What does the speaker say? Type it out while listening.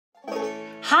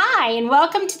Hi, and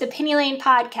welcome to the Penny Lane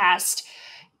Podcast.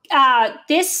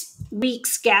 This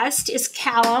week's guest is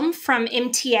Callum from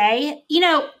MTA. You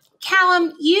know,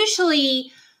 Callum,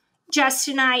 usually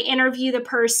Justin and I interview the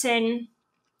person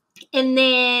and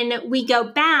then we go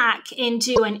back and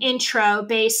do an intro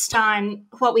based on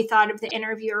what we thought of the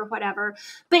interview or whatever.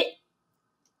 But,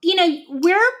 you know,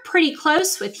 we're pretty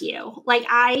close with you. Like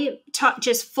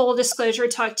just full disclosure,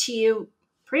 talk to you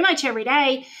pretty much every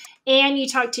day. And you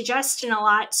talk to Justin a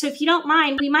lot. So if you don't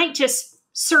mind, we might just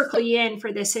circle you in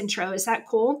for this intro. Is that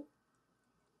cool?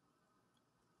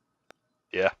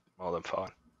 Yeah, more than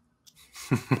fine.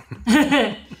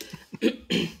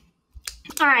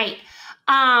 All right.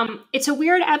 It's a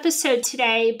weird episode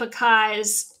today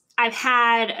because I've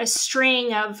had a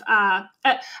series of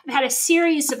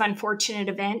unfortunate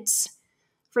events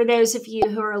for those of you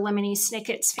who are Lemony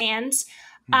Snicket's fans.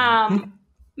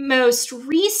 Most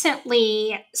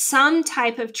recently, some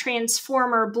type of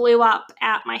transformer blew up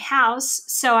at my house.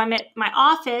 So I'm at my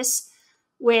office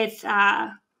with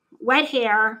wet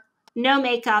hair, no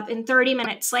makeup, and 30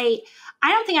 minutes late.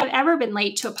 I don't think I've ever been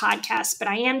late to a podcast, but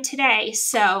I am today.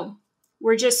 So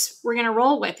we're going to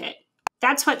roll with it.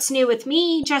 That's what's new with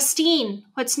me. Justine,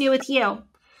 what's new with you?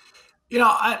 You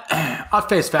know, at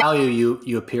face value,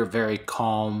 you appear very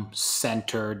calm,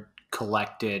 centered,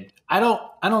 collected. I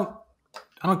don't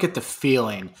get the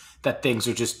feeling that things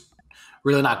are just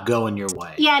really not going your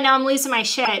way. Yeah, no, I'm losing my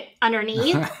shit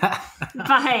underneath.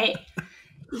 But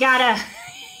you gotta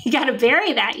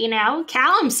bury that, you know?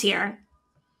 Callum's here.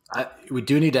 We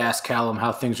do need to ask Callum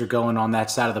how things are going on that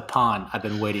side of the pond. I've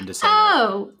been waiting to say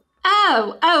that.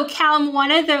 Oh, Callum, one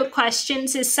of the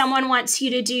questions is someone wants you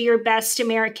to do your best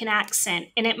American accent,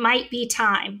 and it might be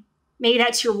time. Maybe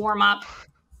that's your warm-up.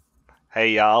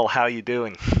 Hey, y'all, how you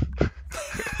doing?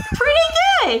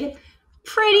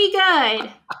 Pretty good.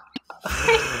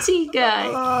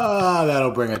 Oh,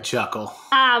 that'll bring a chuckle.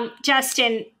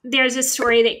 Justin, there's a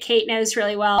story that Kate knows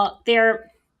really well.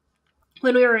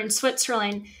 When we were in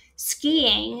Switzerland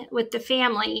skiing with the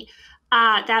family,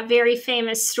 that very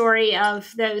famous story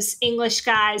of those English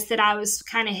guys that I was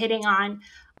kind of hitting on.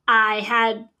 I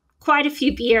had quite a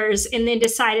few beers and then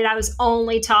decided I was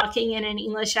only talking in an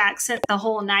English accent the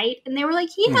whole night. And they were like,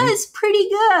 yeah, it's pretty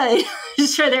good.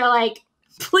 Sure, they're like,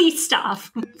 please stop.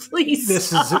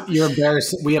 This is you're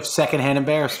embarrassing. We have secondhand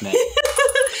embarrassment.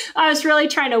 I was really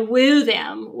trying to woo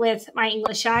them with my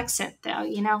English accent, though,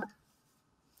 you know.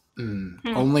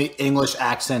 Only English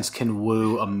accents can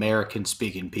woo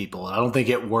American-speaking people. I don't think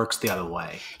it works the other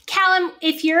way. Callum,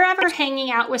 if you're ever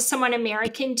hanging out with someone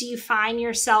American, do you find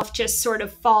yourself just sort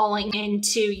of falling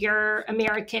into your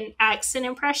American accent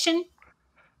impression?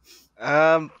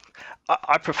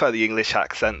 I prefer the English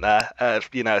accent there.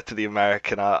 To the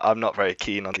American, I'm not very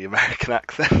keen on the American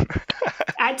accent.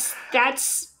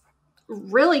 That's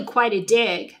really quite a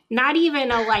dig. Not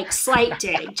even a slight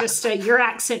dig, just a your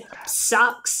accent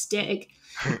sucks dig.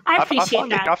 I appreciate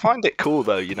that. I find it cool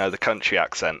though, the country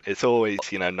accent. It's always,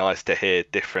 nice to hear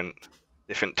different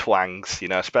twangs,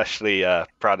 especially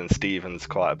Brad and Stevens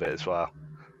quite a bit as well.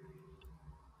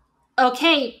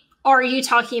 Okay, are you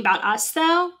talking about us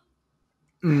though?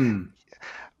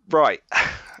 Right.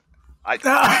 Like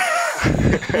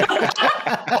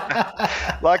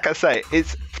I say,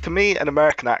 to me, an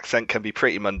American accent can be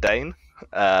pretty mundane.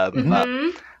 But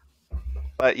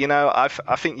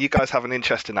I think you guys have an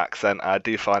interesting accent. I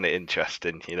do find it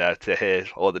interesting, to hear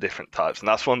all the different types. And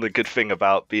that's one of the good thing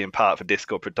about being part of a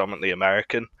Discord predominantly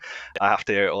American. I have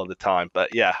to hear it all the time.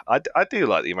 But yeah, I do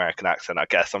like the American accent, I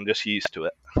guess. I'm just used to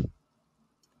it.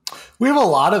 We have a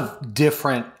lot of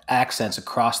different accents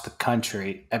across the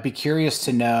country. I'd be curious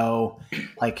to know,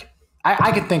 I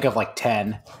could think of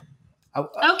 10.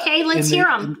 Okay, let's hear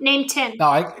them. Name 10.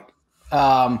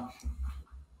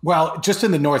 Well, just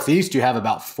in the Northeast, you have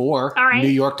about 4. All right. New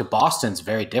York to Boston's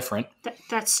very different.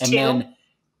 That's 2.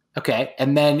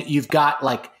 And then you've got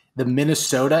the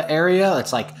Minnesota area.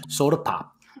 It's soda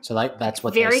pop. So that's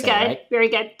what very they say, good. right? Very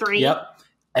good. 3. Yep.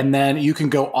 And then you can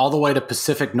go all the way to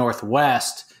Pacific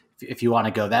Northwest if you want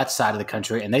to go that side of the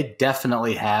country, and they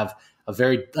definitely have a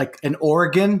very an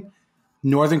Oregon,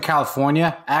 Northern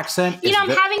California accent. I'm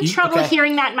having trouble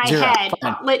hearing that in my head.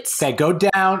 Fine. Go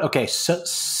down. Okay,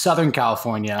 Southern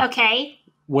California. Okay.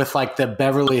 With the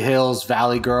Beverly Hills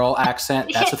Valley Girl accent.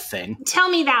 That's a thing. Tell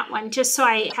me that one, just so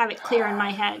I have it clear in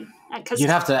my head. You'd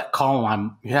have to call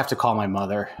my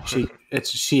mother.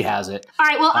 She has it. All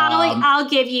right. Well, I'll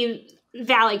give you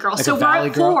Valley Girl. So we're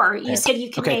at 4. You said you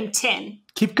can name 10.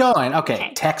 Keep going.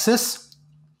 Okay. Texas.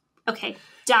 Okay.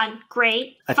 Done.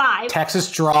 Great. 5. Texas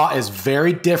draw is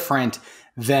very different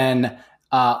than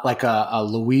a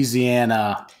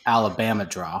Louisiana, Alabama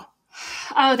draw.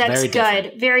 Oh, that's Very good.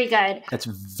 different. Very good. That's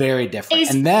very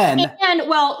different. And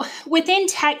well, within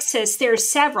Texas, there's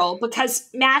several because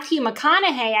Matthew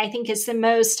McConaughey, I think, is the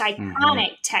most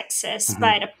iconic Texas,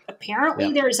 but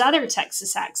apparently there's other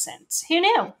Texas accents. Who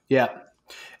knew? Yeah.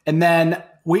 And then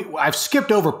I've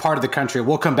skipped over part of the country.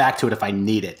 We'll come back to it if I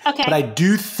need it. Okay. But I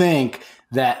do think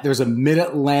that there's a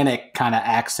mid-Atlantic kind of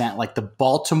accent, like the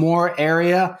Baltimore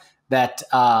area that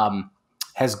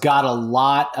has got a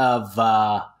lot of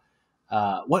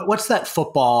what's that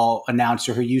football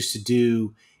announcer who used to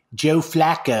do Joe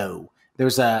Flacco?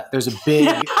 There's a big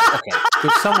okay.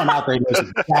 There's someone out there who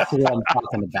knows exactly what I'm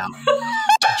talking about.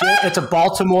 It's a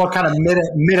Baltimore kind of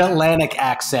mid-Atlantic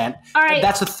accent. All right.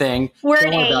 That's a thing. We're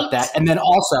Don't at worry 8. about that. And then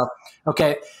also,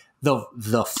 okay,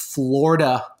 the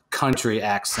Florida country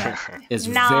accent is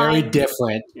 9. very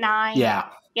different. 9. Yeah.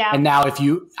 Yeah. And now I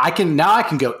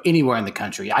can go anywhere in the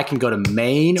country. I can go to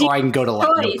Maine or I can go to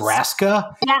like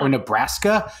Nebraska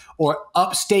or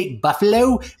upstate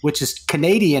Buffalo, which is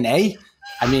Canadian, eh?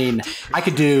 I mean, I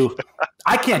can't do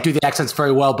the accents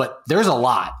very well, but there's a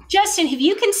lot. Justin, have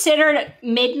you considered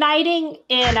midnighting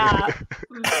in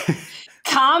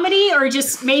comedy or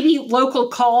just maybe local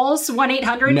calls,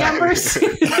 1-800 numbers?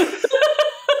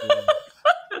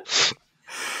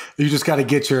 You just got to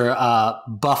get your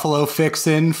Buffalo fix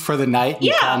in for the night.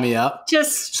 You call me up.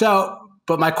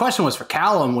 But my question was for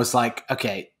Callum was like,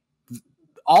 okay,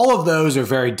 all of those are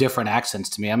very different accents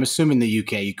to me. I'm assuming the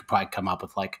UK, you could probably come up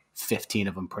with like 15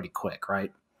 of them pretty quick,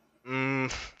 right?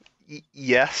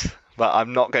 Yes, but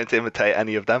I'm not going to imitate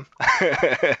any of them.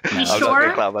 You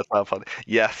sure?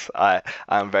 Yes,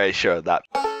 I'm very sure of that.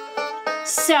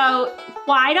 So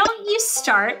why don't you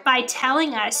start by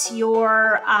telling us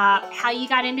your how you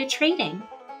got into trading?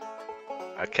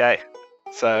 Okay,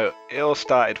 so it all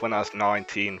started when I was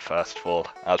 19, first of all.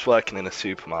 I was working in a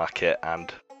supermarket,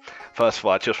 and first of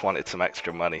all, I just wanted some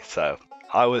extra money. So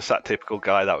I was that typical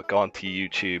guy that would go onto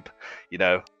YouTube,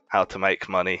 how to make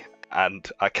money. And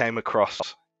I came across,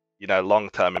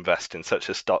 long-term investing, such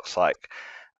as stocks like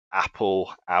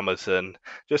Apple, Amazon,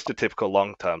 just a typical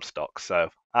long-term stock. So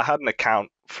I had an account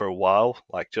for a while,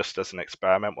 like just as an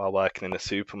experiment while working in a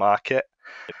supermarket.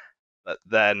 But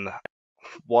then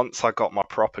once I got my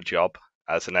proper job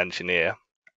as an engineer,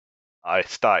 I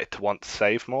started to want to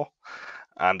save more.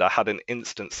 And I had an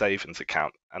instant savings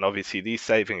account. And obviously these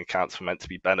saving accounts were meant to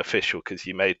be beneficial because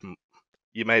you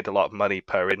made a lot of money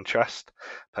per interest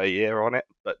per year on it.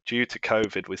 But due to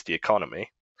COVID with the economy,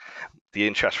 the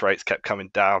interest rates kept coming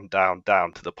down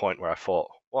to the point where I thought,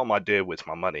 what am I doing with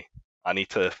my money? I need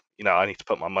to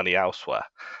put my money elsewhere.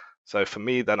 So for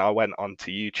me, then I went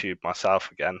onto YouTube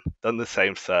myself again, done the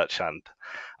same search, and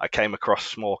I came across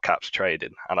small caps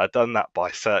trading. And I'd done that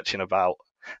by searching about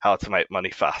how to make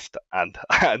money fast. And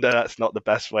I know that's not the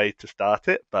best way to start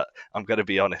it, but I'm going to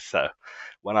be honest. So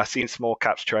when I seen small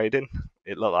caps trading,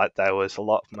 it looked like there was a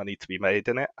lot of money to be made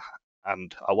in it.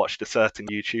 And I watched a certain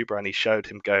YouTuber and he showed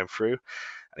him going through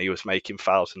and he was making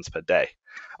thousands per day.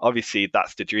 Obviously,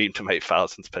 that's the dream to make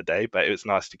thousands per day, but it was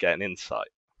nice to get an insight.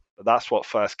 But that's what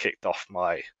first kicked off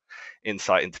my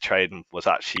insight into trading, was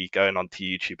actually going onto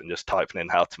YouTube and just typing in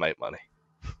how to make money.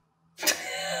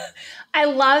 I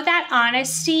love that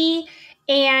honesty,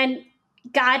 and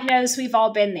God knows we've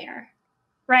all been there,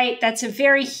 right? That's a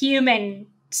very human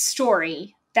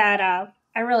story that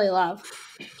I really love.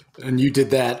 And you did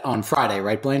that on Friday,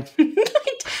 right, Blaine?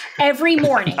 Every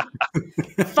morning.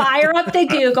 Fire up the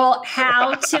Google,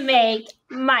 how to make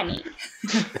money.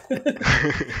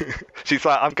 She's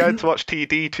like, I'm going to watch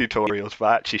TD tutorials,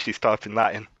 but actually she's typing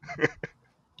that in.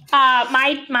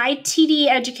 My TD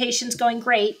education's going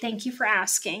great. Thank you for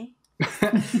asking.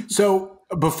 So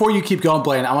before you keep going,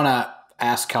 Blaine, I want to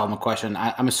ask Callum a question.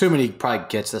 I'm assuming he probably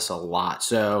gets this a lot.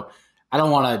 So I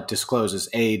don't want to disclose his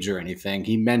age or anything.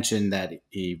 He mentioned that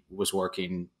he was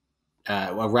working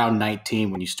around 19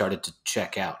 when you started to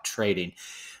check out trading.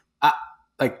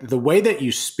 Like the way that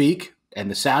you speak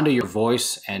and the sound of your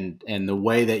voice and the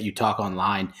way that you talk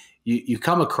online, you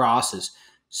come across as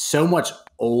so much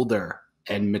older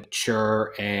and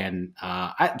mature and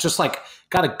I just like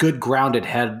got a good grounded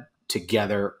head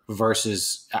together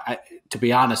versus, to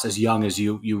be honest, as young as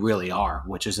you really are,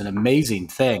 which is an amazing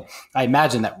thing. I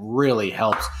imagine that really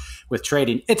helps with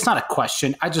trading. It's not a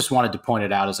question. I just wanted to point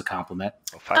it out as a compliment.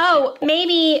 Oh,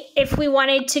 maybe if we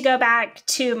wanted to go back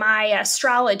to my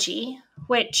astrology,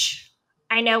 which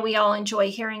I know we all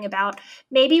enjoy hearing about,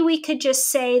 maybe we could just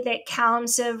say that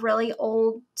Callum's a really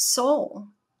old soul.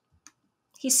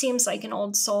 He seems like an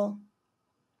old soul.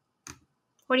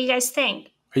 What do you guys think?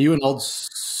 Are you an old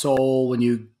soul when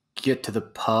you get to the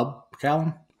pub,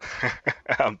 Callum?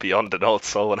 I'm beyond an old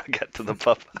soul when I get to the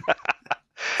pub.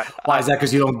 Why is that?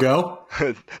 Because you don't go?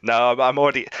 No, I'm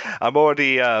already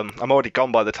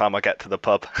gone by the time I get to the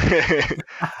pub.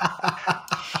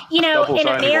 You know, Doubles in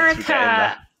only once we get in there.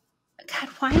 America, God,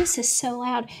 why is this so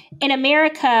loud? In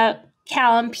America,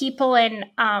 Callum, people in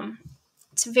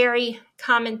it's a very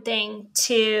common thing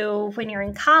to, when you're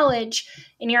in college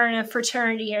and you're in a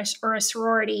fraternity or a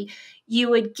sorority, you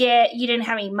didn't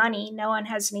have any money. No one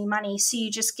has any money. So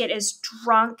you just get as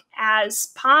drunk as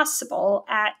possible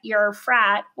at your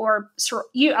frat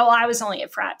I was only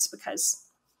at frats because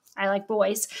I like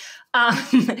boys.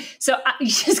 So you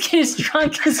just get as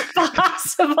drunk as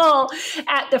possible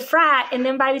at the frat. And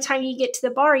then by the time you get to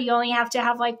the bar, you only have to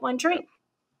have like one drink.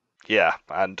 Yeah,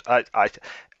 and I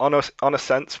on a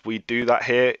sense, we do that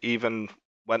here. Even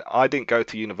when I didn't go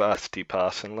to university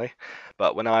personally,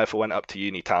 but when I ever went up to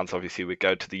uni towns, obviously we'd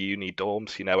go to the uni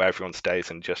dorms. Everyone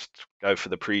stays and just go for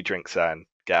the pre-drinks there and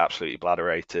get absolutely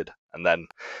bladderated. And then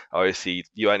obviously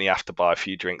you only have to buy a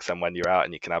few drinks and when you're out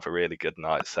and you can have a really good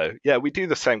night. So yeah, we do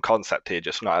the same concept here,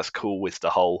 just not as cool with the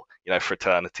whole,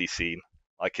 fraternity scene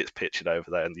like it's pictured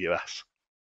over there in the US.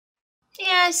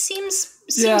 Yeah, it seems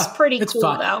pretty cool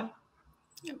fun. though.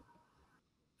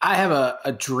 I have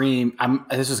a dream.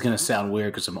 This is going to sound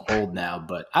weird because I'm old now,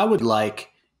 but I would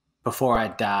like, before I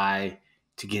die,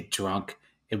 to get drunk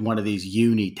in one of these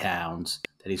uni towns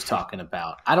that he's talking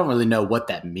about. I don't really know what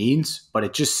that means, but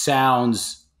it just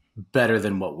sounds better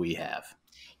than what we have.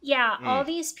 Yeah, all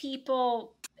these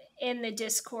people in the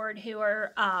Discord who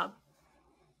are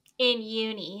in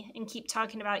uni and keep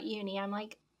talking about uni, I'm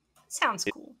like, sounds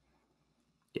cool.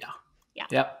 Yeah.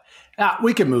 Yep.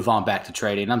 We can move on back to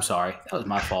trading. I'm sorry. That was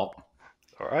my fault.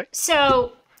 All right.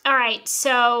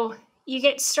 So you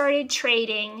get started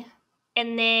trading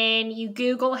and then you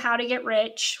Google how to get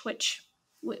rich, which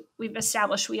we've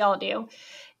established we all do.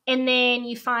 And then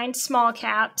you find small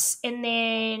caps. And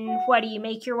then what, do you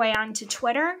make your way onto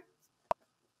Twitter?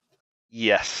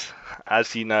 Yes.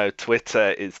 As you know,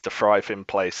 Twitter is the thriving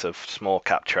place of small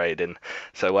cap trading.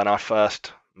 So when I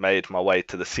first made my way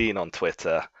to the scene on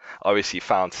Twitter, I obviously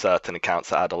found certain accounts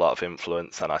that had a lot of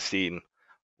influence, and I seen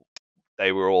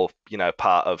they were all,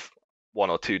 part of one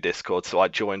or two Discords. So I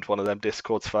joined one of them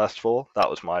Discords first of all. That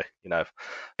was my,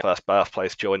 first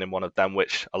birthplace, joining one of them,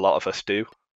 which a lot of us do.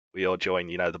 We all join,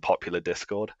 the popular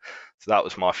Discord. So that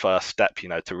was my first step,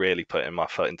 to really putting my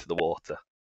foot into the water.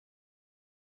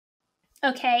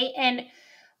 Okay, and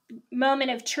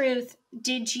moment of truth,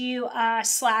 did you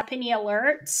slap any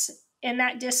alerts in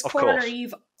that Discord, or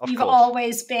you've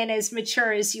always been as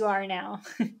mature as you are now?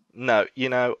 No,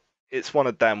 it's one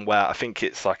of them where I think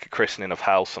it's like a christening of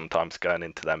hell sometimes going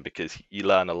into them, because you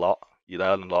learn a lot. You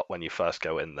learn a lot when you first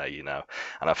go in there,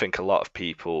 and I think a lot of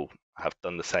people have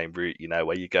done the same route,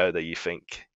 where you go there, you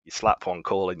think you slap one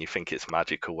call and you think it's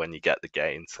magical when you get the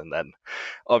gains, and then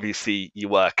obviously you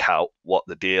work out what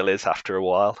the deal is after a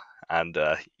while, and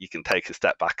you can take a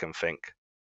step back and think,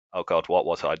 oh God, what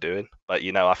was I doing? But,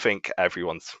 I think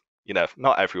everyone's,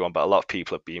 not everyone, but a lot of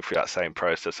people have been through that same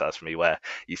process as me, where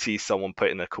you see someone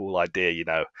putting a cool idea,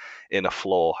 in a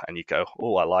floor, and you go,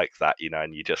 oh, I like that,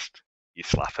 and you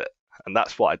slap it. And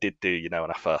that's what I did do, when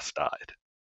I first started.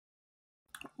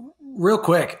 Real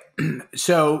quick.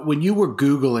 So when you were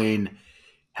Googling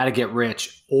how to get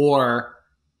rich or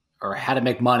how to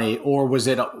make money, or was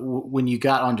it when you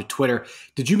got onto Twitter,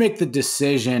 did you make the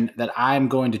decision that I'm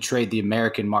going to trade the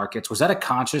American markets? Was that a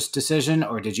conscious decision,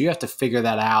 or did you have to figure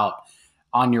that out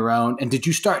on your own? And did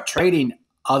you start trading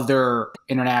other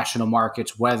international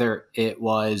markets, whether it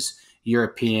was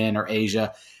European or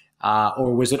Asia,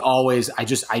 or was it always,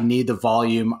 I need the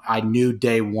volume? I knew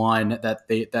day one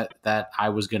that I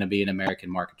was going to be an American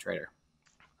market trader.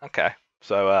 Okay.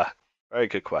 So very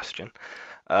good question.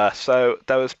 So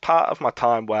there was part of my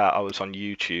time where I was on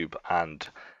YouTube, and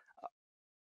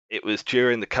it was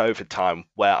during the COVID time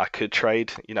where I could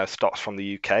trade, stocks from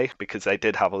the UK, because they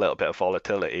did have a little bit of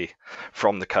volatility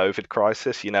from the COVID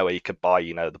crisis, where you could buy,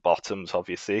 the bottoms,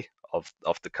 obviously, of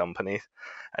the company,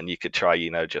 and you could try,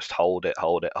 just hold it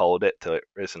till it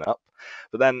risen up.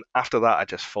 But then after that, I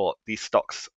just thought these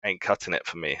stocks ain't cutting it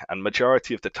for me. And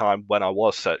majority of the time when I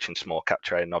was searching small cap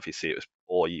trading, obviously it was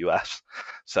all US.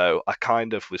 So I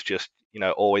kind of was just,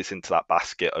 always into that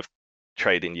basket of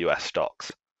trading US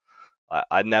stocks.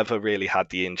 I never really had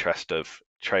the interest of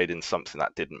trading something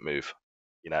that didn't move,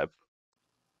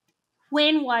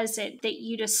 When was it that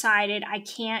you decided I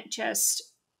can't just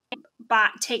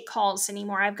take calls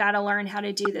anymore? I've got to learn how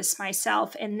to do this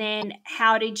myself. And then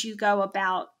how did you go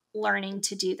about learning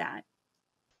to do that?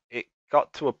 It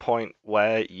got to a point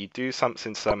where you do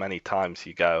something so many times,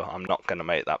 you go, I'm not going to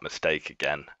make that mistake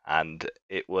again. And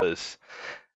it was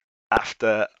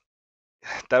after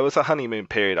there was a honeymoon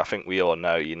period. I think we all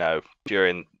know,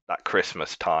 during that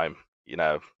Christmas time,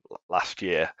 last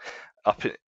year, up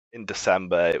in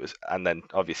December it was, and then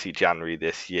obviously January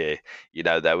this year,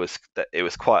 it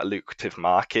was quite a lucrative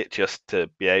market just to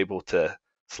be able to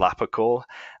slap a call,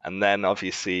 and then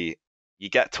obviously you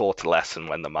get taught a lesson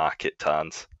when the market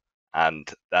turns,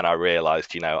 and then I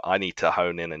realized, I need to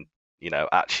hone in and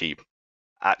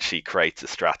actually create a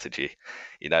strategy,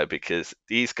 because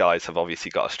these guys have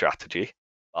obviously got a strategy,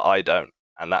 but I don't,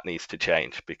 and that needs to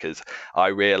change because I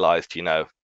realized,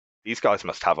 these guys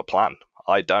must have a plan.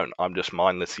 I don't. I'm just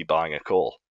mindlessly buying a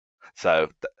call. So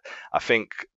I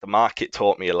think the market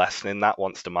taught me a lesson in that.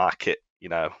 Once the market,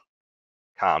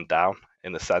 calmed down,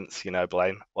 in a sense,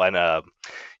 Blaine, when I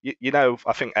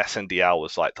think SNDL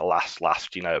was like the last,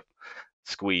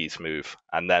 squeeze move,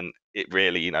 and then it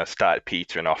really, started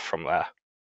petering off from there.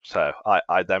 So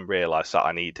I then realized that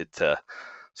I needed to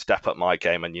step up my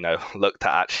game and, look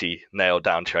to actually nail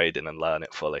down trading and learn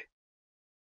it fully.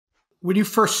 When you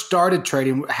first started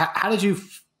trading, how did you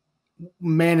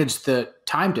manage the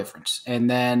time difference? And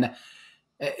then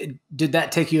did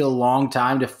that take you a long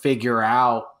time to figure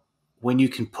out when you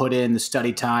can put in the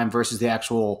study time versus the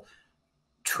actual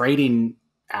trading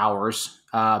hours?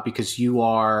 Because you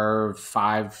are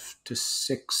 5 to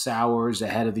 6 hours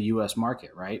ahead of the U.S.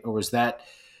 market, right? Or was that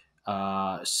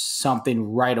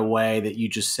something right away that you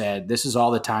just said, this is all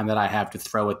the time that I have to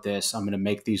throw at this. I'm going to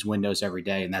make these windows every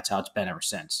day. And that's how it's been ever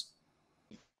since.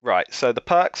 Right. So the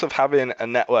perks of having a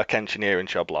network engineering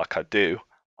job like I do,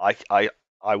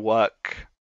 I work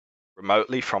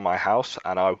remotely from my house,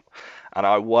 and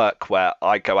I work where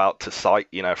I go out to site,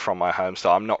 from my home. So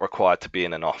I'm not required to be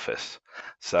in an office.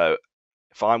 So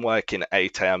if I'm working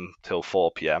 8 a.m. till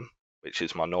 4 p.m., which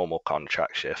is my normal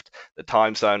contract shift, the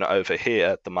time zone over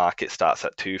here, the market starts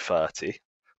at 2:30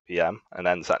 p.m. and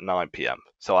ends at 9 p.m.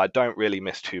 So I don't really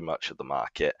miss too much of the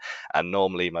market. And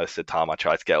normally, most of the time, I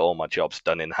try to get all my jobs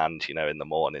done in hand, in the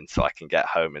morning so I can get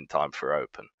home in time for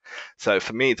open. So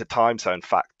for me, the time zone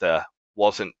factor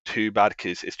wasn't too bad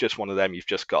because it's just one of them you've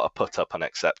just got to put up and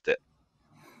accept it.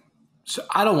 So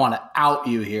I don't want to out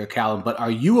you here, Callum, but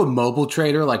are you a mobile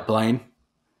trader like Blaine?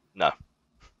 No.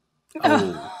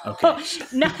 Oh, okay.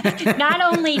 Not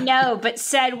only no, but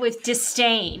said with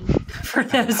disdain for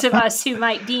those of us who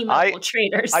might be mobile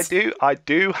traders. I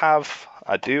do have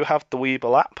the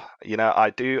Webull app. I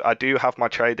do have my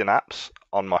trading apps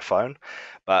on my phone,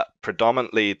 but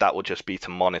predominantly that will just be to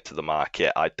monitor the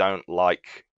market. I don't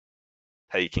like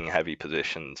taking heavy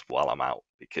positions while I'm out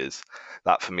because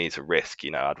that for me is a risk.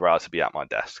 I'd rather be at my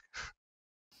desk.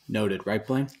 Noted, right,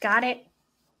 Blaine? Got it.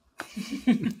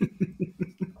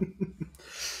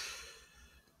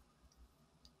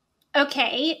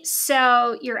 Okay,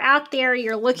 so you're out there,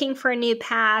 you're looking for a new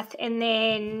path, and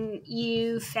then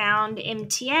you found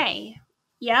MTA.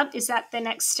 Yep, is that the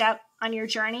next step on your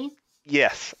journey?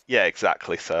 Yes, yeah,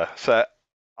 exactly, sir. So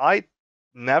I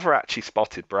never actually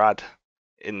spotted Brad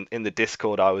in the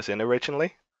Discord I was in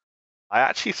originally.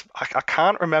 I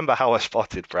can't remember how I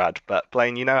spotted Brad, but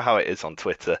Blaine, you know how it is on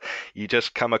Twitter. You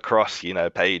just come across,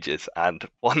 pages, and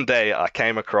one day I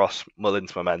came across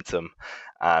Mullins Momentum,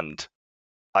 and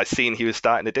I seen he was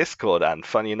starting a Discord, and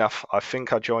funny enough, I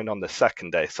think I joined on the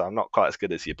second day, so I'm not quite as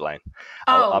good as you, Blaine.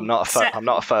 I'm not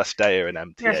a first dayer in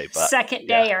MTA, but second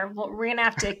dayer. Well, we're gonna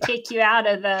have to kick you out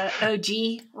of the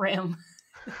OG room.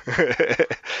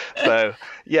 So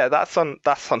yeah, that's on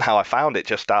how I found it,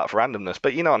 just out of randomness.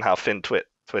 But on how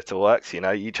Twitter works,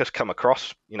 you just come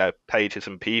across pages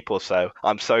and people. So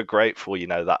I'm so grateful,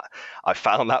 that I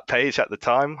found that page at the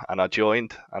time and I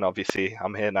joined, and obviously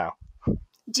I'm here now.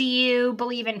 Do you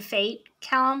believe in fate,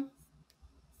 Callum?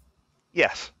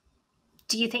 Yes.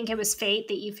 Do you think it was fate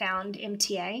that you found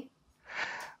MTA?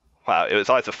 Wow, it was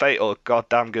either fate or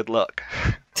goddamn good luck.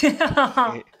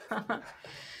 I'm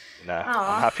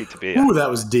happy to be here. Ooh, that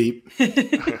was deep.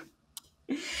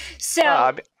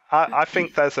 So I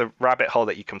think there's a rabbit hole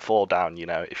that you can fall down,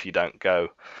 if you don't go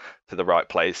to the right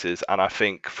places. And I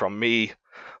think from me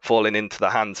falling into the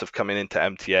hands of coming into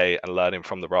MTA and learning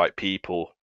from the right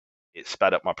people, it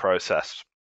sped up my process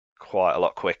quite a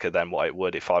lot quicker than what it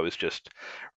would if I was just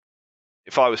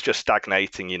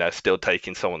stagnating, still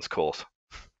taking someone's course.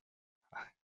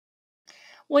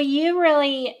 Well,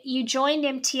 you joined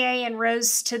MTA and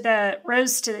rose to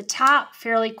the top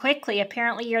fairly quickly.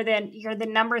 Apparently, you're the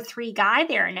number 3 guy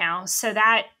there now. So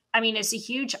that, is a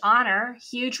huge honor,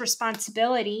 huge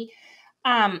responsibility.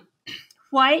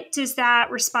 What does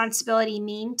that responsibility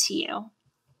mean to you?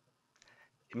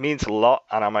 It means a lot,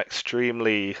 and I'm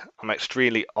extremely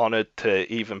honored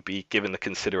to even be given the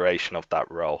consideration of that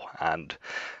role. And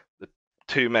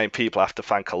two main people I have to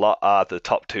thank a lot are the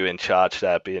top two in charge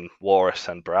there, being Walrus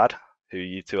and Brad, who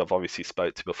you two have obviously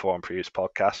spoke to before on previous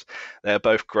podcasts. They're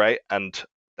both great, and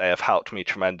they have helped me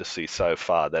tremendously so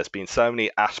far. There's been so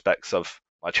many aspects of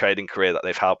my trading career that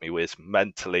they've helped me with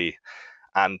mentally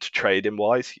and trading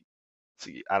wise.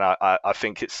 And I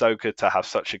think it's so good to have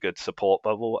such a good support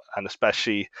bubble, and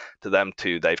especially to them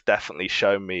too. They've definitely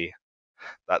shown me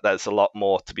that there's a lot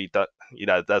more to be done.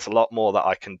 There's a lot more that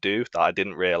I can do that I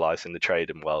didn't realize in the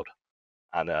trading world.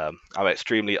 And I'm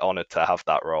extremely honored to have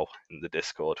that role in the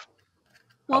Discord.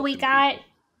 Well, we got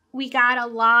a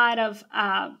lot of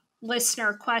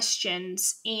listener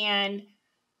questions, and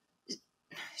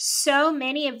so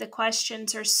many of the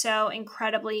questions are so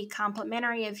incredibly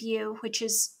complimentary of you, which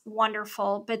is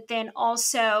wonderful. But then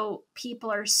also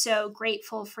people are so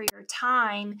grateful for your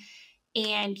time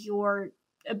and your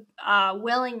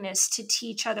willingness to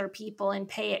teach other people and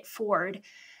pay it forward.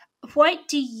 What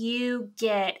do you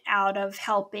get out of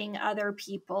helping other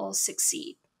people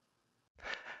succeed?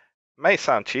 May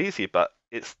sound cheesy, but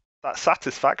it's that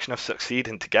satisfaction of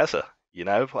succeeding together.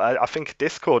 I think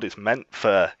Discord is meant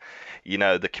for,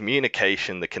 the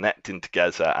communication, the connecting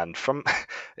together. And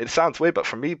it sounds weird, but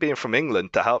from me being from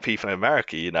England to help people in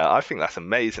America, I think that's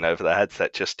amazing over the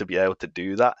headset just to be able to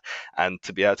do that and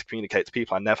to be able to communicate to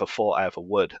people I never thought I ever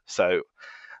would. So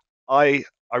I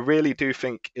really do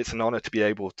think it's an honor to be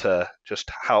able to just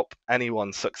help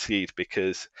anyone succeed,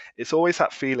 because it's always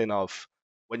that feeling of,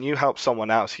 when you help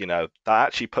someone else, that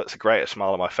actually puts a greater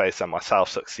smile on my face than myself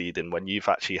succeeding when you've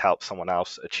actually helped someone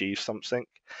else achieve something.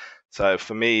 So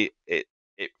for me,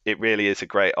 it really is a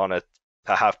great honor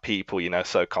to have people,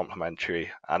 so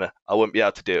complimentary. And I wouldn't be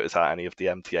able to do it without any of the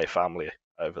MTA family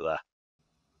over there.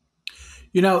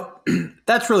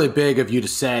 That's really big of you to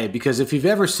say, because if you've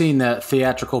ever seen the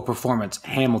theatrical performance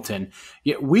Hamilton,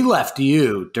 we left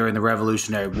you during the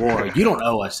Revolutionary War. You don't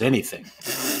owe us anything.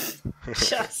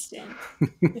 Justin.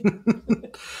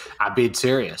 I'm being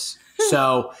serious.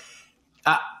 So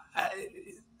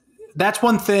that's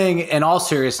one thing, in all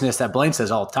seriousness, that Blaine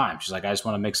says all the time. She's like, I just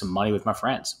want to make some money with my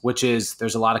friends, which is,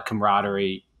 there's a lot of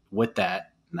camaraderie with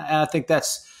that. And I think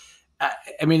that's,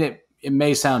 it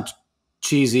may sound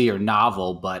cheesy or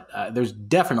novel, but there's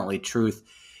definitely truth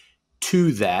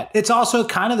to that. It's also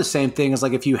kind of the same thing as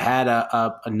like if you had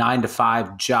a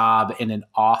 9-to-5 job in an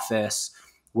office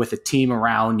with a team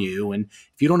around you, and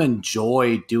if you don't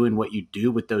enjoy doing what you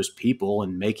do with those people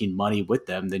and making money with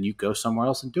them, then you go somewhere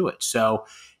else and do it. So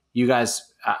you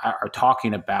guys are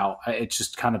talking about, it's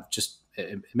just kind of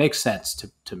it makes sense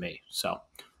to me. So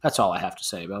that's all I have to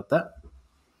say about that.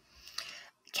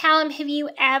 Callum, have you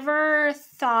ever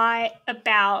thought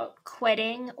about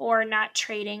quitting or not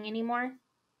trading anymore?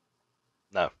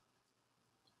 No.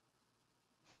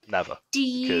 Never. Do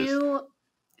you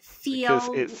feel...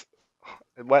 Because it's...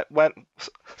 When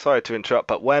sorry to interrupt,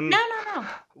 but when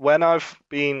I've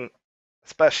been,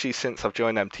 especially since I've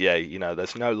joined MTA,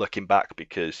 there's no looking back,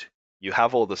 because you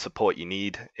have all the support you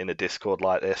need in a Discord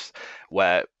like this,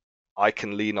 where I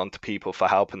can lean on to people for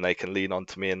help and they can lean on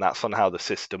to me, and that's on how the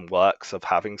system works of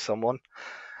having someone.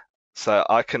 So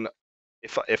I can,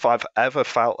 if I've ever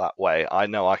felt that way, I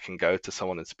know I can go to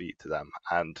someone and speak to them.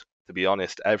 And to be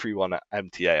honest, everyone at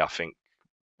MTA, I think,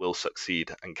 will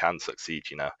succeed and can succeed.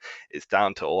 It's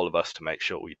down to all of us to make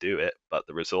sure we do it, but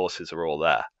the resources are all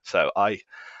there. So I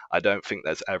don't think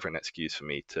there's ever an excuse for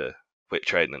me to quit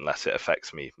trading unless it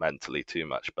affects me mentally too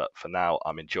much. But for now,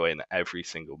 I'm enjoying every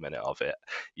single minute of it.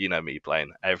 You know me,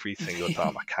 Blaine. Every single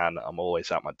time I can, I'm always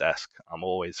at my desk. I'm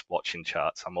always watching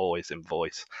charts. I'm always in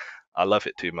voice. I love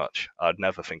it too much. I'd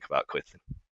never think about quitting.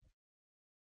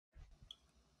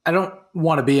 I don't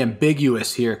want to be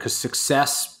ambiguous here, because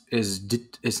success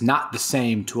is not the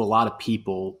same to a lot of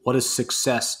people. What does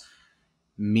success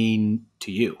mean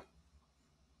to you?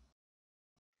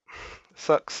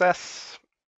 Success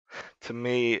to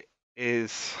me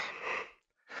is,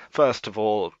 first of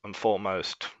all and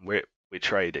foremost, we're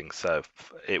trading. So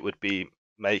it would be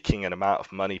making an amount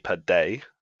of money per day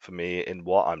for me in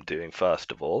what I'm doing,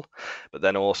 first of all. But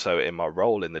then also in my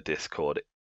role in the Discord,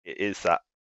 it is that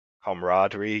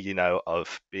camaraderie,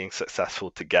 of being successful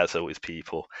together with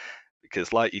people.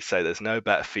 Because like you say, there's no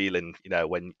better feeling,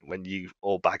 when you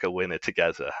all bag a winner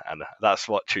together. And that's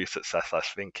what true success, I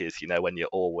think, is, when you're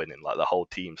all winning, like the whole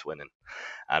team's winning.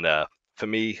 And for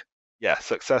me, yeah,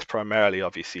 success primarily,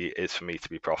 obviously, is for me to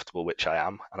be profitable, which I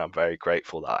am. And I'm very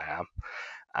grateful that I am.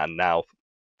 And now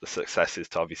the success is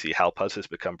to obviously help others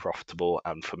become profitable,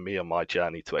 and for me on my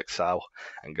journey to excel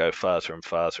and go further and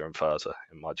further and further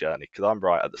in my journey, because I'm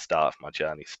right at the start of my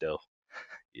journey still,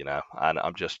 and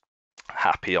I'm just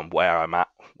happy on where I'm at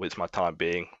with my time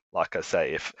being. Like I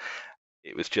say,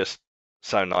 it was just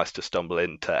so nice to stumble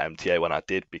into MTA when I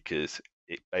did, because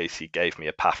it basically gave me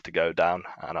a path to go down,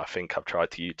 and I think I've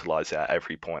tried to utilize it at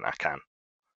every point I can.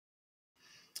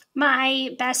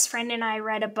 My best friend and I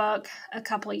read a book a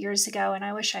couple of years ago, and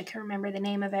I wish I could remember the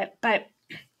name of it, but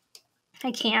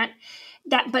I can't.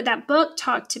 But that book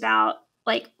talked about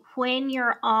like when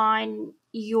you're on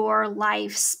your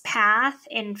life's path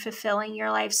and fulfilling your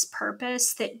life's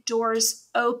purpose, that doors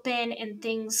open and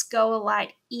things go a lot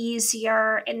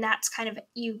easier, and that's kind of,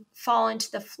 you fall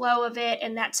into the flow of it,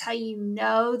 and that's how you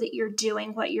know that you're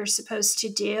doing what you're supposed to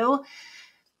do.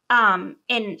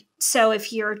 And so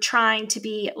if you're trying to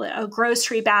be a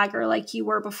grocery bagger like you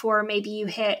were before, maybe you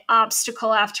hit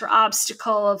obstacle after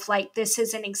obstacle of like, this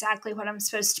isn't exactly what I'm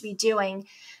supposed to be doing.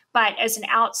 But as an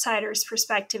outsider's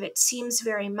perspective, it seems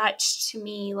very much to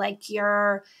me like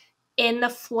you're in the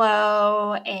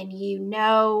flow and you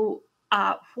know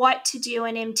what to do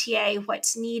in MTA,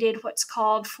 what's needed, what's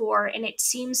called for. And it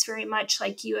seems very much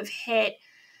like you have hit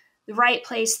the right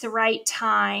place, the right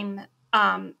time,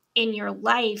 in your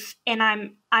life. And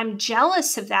I'm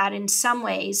jealous of that in some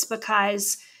ways,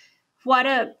 because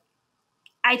I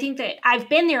think that I've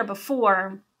been there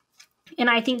before, and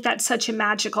I think that's such a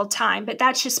magical time. But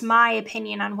that's just my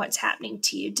opinion on what's happening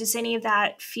to you. Does any of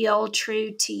that feel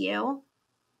true to you?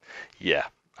 Yeah,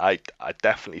 I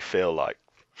definitely feel like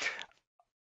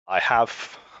I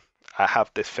have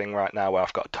this thing right now where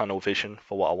I've got tunnel vision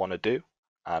for what I want to do,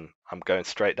 and I'm going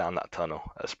straight down that tunnel.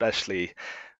 Especially,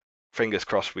 fingers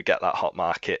crossed, we get that hot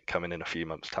market coming in a few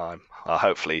months' time,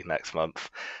 hopefully next month.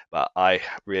 But I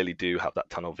really do have that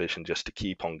tunnel vision just to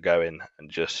keep on going and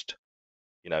just,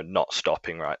 not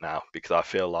stopping right now, because I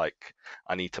feel like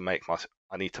I need to make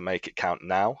it count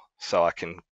now so I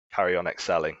can carry on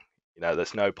excelling.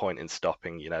 There's no point in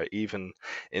stopping. Even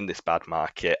in this bad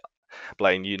market,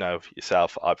 Blaine,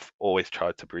 yourself, I've always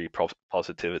tried to breathe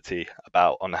positivity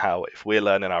on how, if we're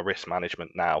learning our risk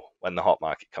management now, when the hot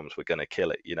market comes, we're going to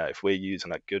kill it. If we're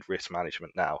using a good risk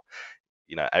management now,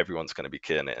 everyone's going to be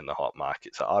killing it in the hot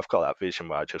market. So I've got that vision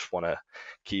where I just want to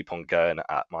keep on going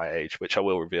at my age, which I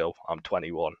will reveal, I'm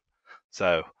 21.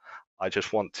 So I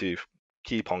just want to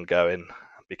keep on going,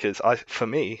 because for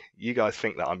me, you guys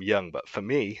think that I'm young, but for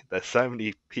me, there's so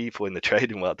many people in the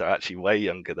trading world that are actually way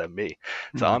younger than me.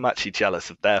 So I'm actually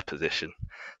jealous of their position.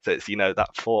 So it's,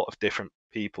 that thought of different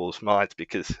people's minds,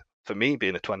 because for me,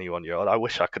 being a 21-year-old, I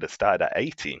wish I could have started at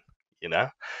 18,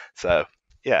 So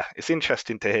yeah, it's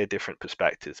interesting to hear different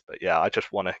perspectives, but yeah, I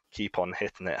just want to keep on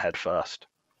hitting it head first.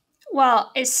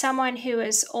 Well, as someone who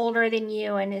is older than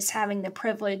you and is having the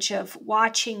privilege of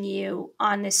watching you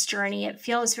on this journey, it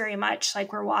feels very much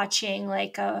like we're watching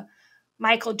like a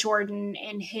Michael Jordan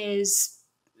in his,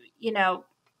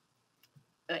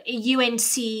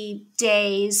 UNC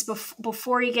days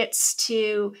before he gets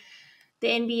to the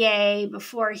NBA,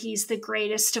 before he's the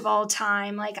greatest of all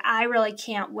time. Like, I really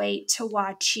can't wait to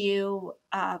watch you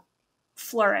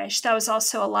flourish. That was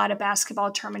also a lot of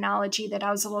basketball terminology that I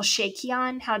was a little shaky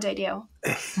on. How'd I do?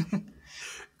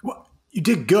 Well, you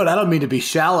did good. I don't mean to be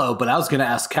shallow, but I was going to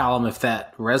ask Callum if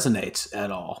that resonates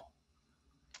at all.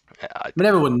 Yeah, I mean,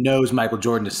 everyone knows Michael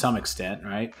Jordan to some extent,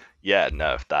 right? Yeah,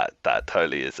 no, that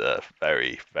totally is a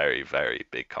very, very, very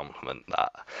big compliment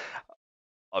that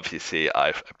obviously I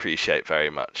appreciate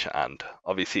very much. And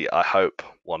obviously I hope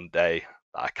one day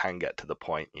that I can get to the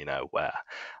point, where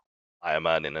I am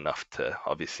earning enough to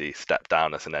obviously step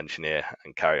down as an engineer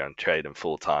and carry on trading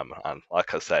full time. And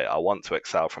like I say, I want to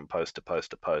excel from post to post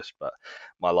to post, but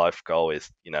my life goal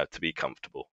is, to be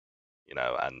comfortable,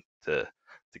 and to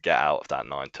get out of that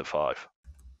 9 to 5.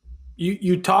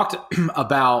 You talked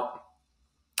about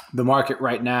the market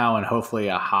right now and hopefully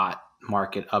a hot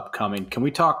market upcoming. Can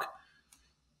we talk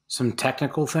some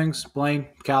technical things, Blaine,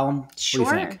 Callum? Sure,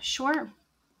 what do you think? Sure.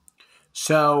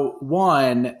 So,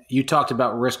 one, you talked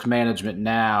about risk management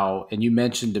now, and you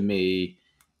mentioned to me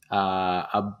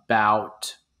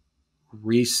about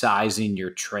resizing your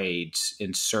trades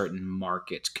in certain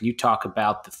markets. Can you talk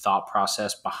about the thought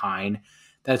process behind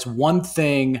that's one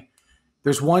thing?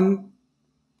 There's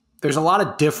a lot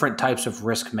of different types of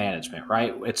risk management,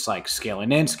 right? It's like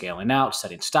scaling in, scaling out,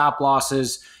 setting stop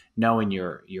losses, knowing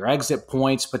your exit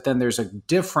points, but then there's a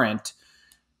different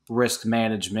risk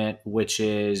management, which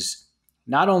is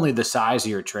not only the size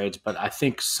of your trades, but I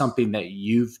think something that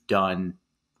you've done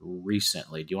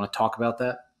recently. Do you want to talk about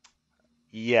that?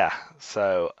 Yeah,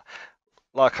 so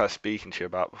like I was speaking to you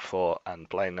about before, and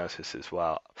Blaine knows this as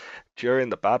well, during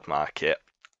the bad market,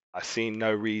 I see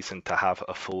no reason to have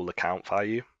a full account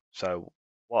value. So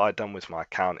what I done with my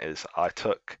account is I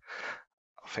took,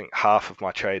 I think, half of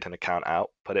my trading account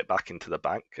out, put it back into the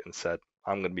bank, and said,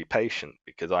 I'm going to be patient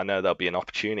because I know there'll be an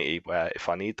opportunity where if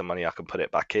I need the money, I can put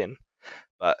it back in.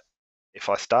 But if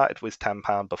I started with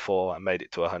 £10 before and made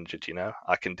it to 100,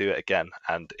 I can do it again.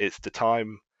 And it's the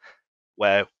time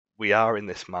where we are in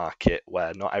this market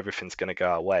where not everything's going to go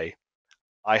our way.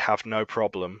 I have no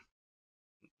problem.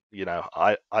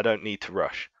 I don't need to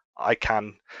rush. I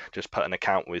can just put an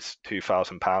account with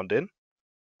 £2,000 in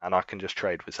and I can just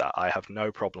trade with that. I have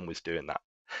no problem with doing that.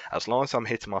 As long as I'm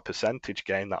hitting my percentage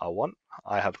gain that I want,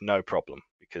 I have no problem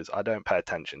because I don't pay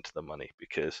attention to the money.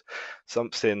 Because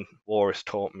something Warris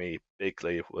taught me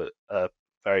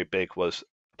very big, was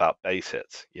about base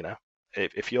hits.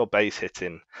 If you're base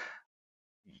hitting,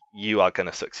 you are going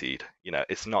to succeed.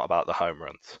 It's not about the home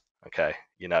runs. Okay.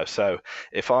 So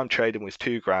if I'm trading with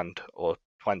 £2,000 or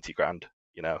 20 grand,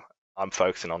 I'm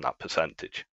focusing on that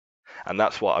percentage. And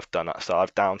that's what I've done. So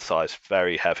I've downsized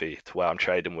very heavy to where I'm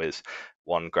trading with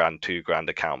 £1,000, £2,000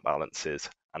 account balances.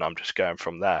 And I'm just going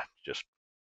from there, just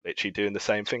literally doing the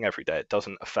same thing every day. It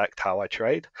doesn't affect how I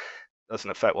trade, doesn't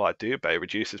affect what I do, but it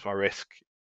reduces my risk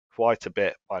quite a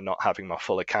bit by not having my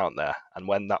full account there. And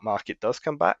when that market does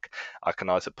come back, I can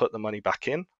either put the money back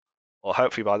in, or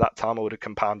hopefully by that time I would have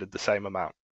compounded the same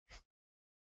amount.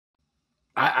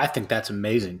 I think that's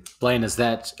amazing. Blaine,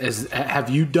 have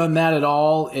you done that at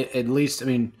all? At least, I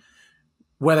mean,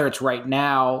 whether it's right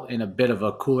now in a bit of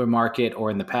a cooler market or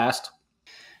in the past?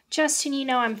 Justin,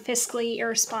 I'm fiscally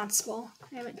irresponsible.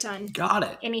 I haven't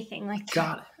done anything like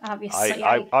that, obviously.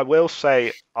 I will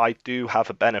say I do have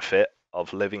a benefit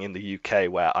of living in the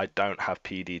UK where I don't have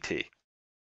PDT.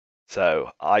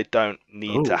 So I don't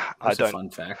need to. That's a fun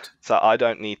fact. So I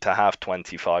don't need to have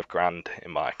 25 grand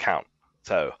in my account.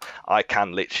 So I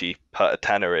can literally put a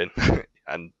tenner in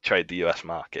and trade the US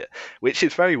market, which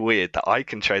is very weird that I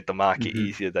can trade the market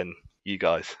easier than you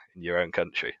guys in your own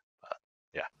country. But,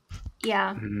 yeah.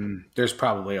 Yeah. There's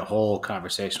probably a whole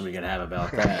conversation we could have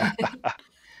about that.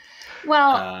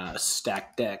 Well,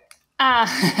 stacked deck.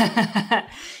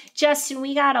 Justin,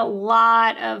 we got a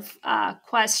lot of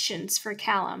questions for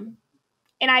Callum.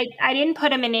 And I didn't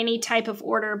put them in any type of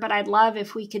order, but I'd love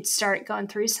if we could start going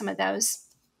through some of those.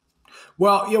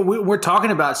 Well, we're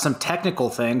talking about some technical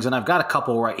things, and I've got a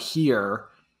couple right here.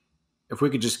 If we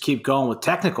could just keep going with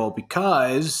technical,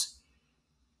 because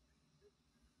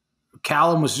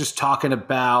Callum was just talking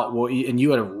about, and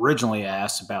you had originally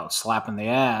asked about slapping the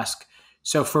ask.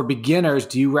 So for beginners,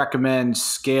 do you recommend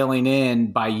scaling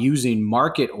in by using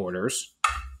market orders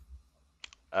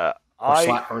or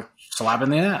slapping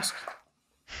the ask?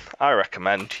 I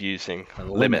recommend using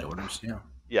limit orders. Yeah.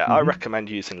 Yeah, I recommend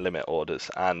using limit orders,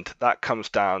 and that comes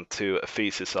down to a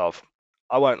thesis of,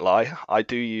 I won't lie, I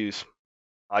do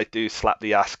slap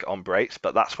the ask on breaks,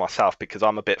 but that's myself because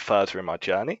I'm a bit further in my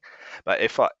journey. But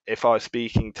if I was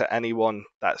speaking to anyone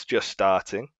that's just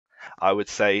starting, I would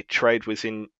say trade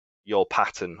within your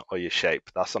pattern or your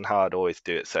shape. That's on how I'd always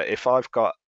do it. So if I've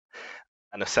got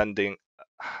an ascending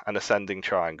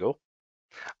triangle,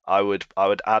 I would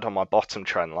add on my bottom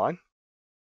trend line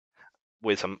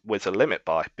with a limit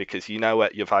buy, because you know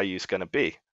what your value is going to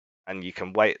be and you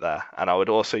can wait there. And I would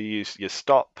also use a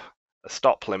stop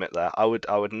limit there. I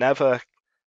would never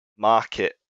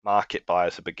market buy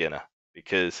as a beginner,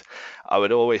 because I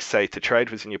would always say to trade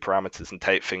within your parameters and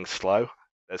take things slow.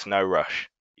 There's no rush.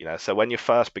 So when you're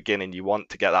first beginning, you want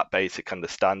to get that basic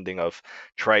understanding of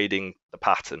trading the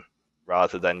pattern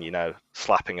rather than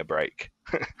slapping a break.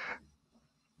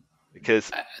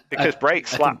 because break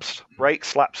slaps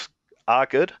are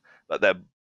good, but they're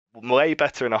way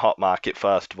better in a hot market,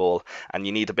 first of all, and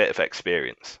you need a bit of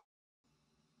experience.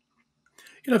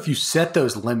 If you set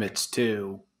those limits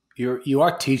too, you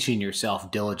are teaching yourself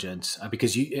diligence,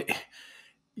 because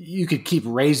you could keep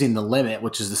raising the limit,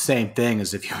 which is the same thing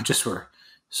as if you just were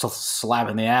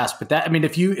slapping the ass. But that, I mean,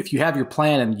 if you have your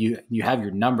plan and you have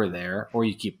your number there, or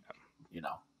you keep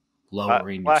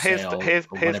lowering your sale, here's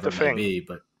whatever the thing. May be,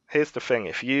 but here's the thing: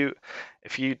 if you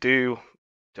do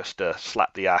just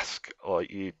slap the ask, or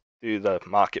you do the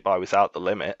market buy without the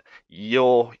limit,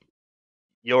 you're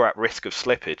at risk of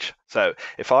slippage. So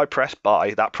if I press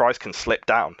buy, that price can slip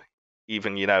down,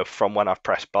 even from when I've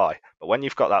pressed buy. But when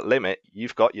you've got that limit,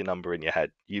 you've got your number in your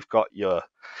head. You've got your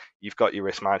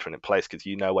risk management in place because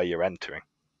you know where you're entering,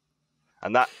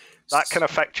 and that can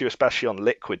affect you, especially on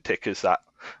liquid tickers, that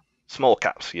small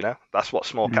caps. That's what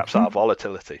small caps are: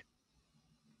 volatility.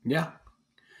 Yeah.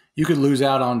 You could lose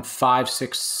out on 5,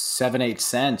 6, 7, 8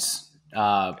 cents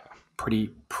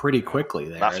pretty quickly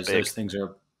there. That's as big. Those things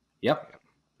are. Yep.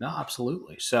 No,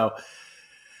 absolutely. So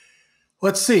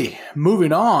let's see.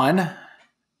 Moving on.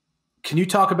 can you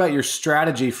talk about your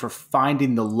strategy for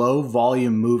finding the low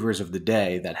volume movers of the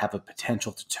day that have a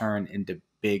potential to turn into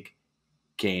big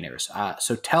gainers?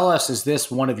 So tell us, is this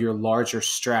one of your larger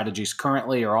strategies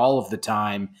currently or all of the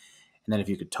time? And then if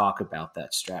you could talk about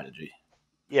that strategy.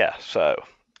 Yeah, so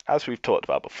as we've talked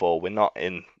about before, we're not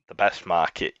in the best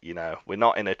market, we're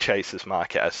not in a chaser's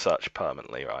market as such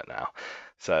permanently right now.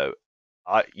 So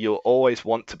you'll always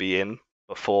want to be in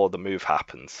before the move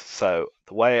happens. So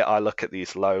the way I look at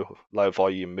these low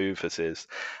volume movers is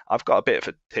I've got a bit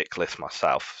of a tick list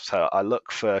myself. So I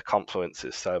look for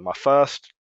confluences. So my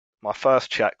first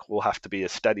check will have to be a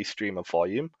steady stream of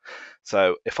volume.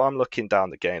 So if I'm looking down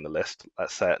the gainer list,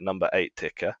 let's say at number 8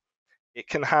 ticker, it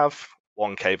can have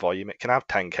 1K volume, it can have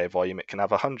 10K volume, it can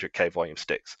have 100K volume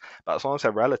sticks. But as long as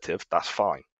they're relative, that's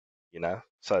fine,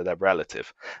 so they're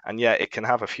relative. And yeah, it can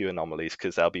have a few anomalies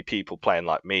because there'll be people playing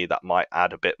like me that might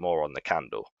add a bit more on the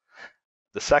candle.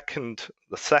 The second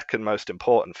most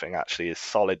important thing actually is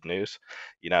solid news.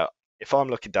 If I'm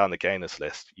looking down the gainers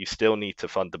list, you still need to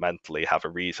fundamentally have a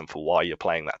reason for why you're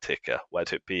playing that ticker,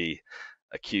 whether it be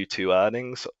a Q2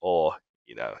 earnings or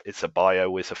it's a bio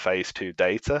with a phase 2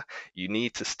 data. You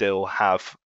need to still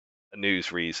have a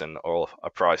news reason or a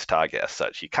price target as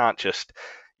such. You can't just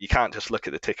look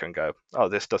at the ticker and go, oh,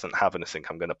 this doesn't have anything,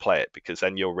 I'm going to play it, because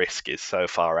then your risk is so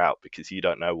far out because you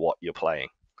don't know what you're playing.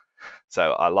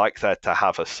 So I like that to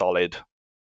have a solid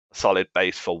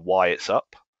base for why it's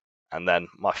up. And then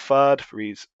my third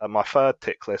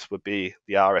tick list would be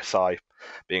the RSI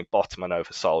being bottom and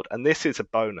oversold. And this is a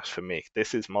bonus for me.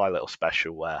 This is my little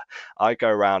special where I go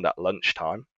around at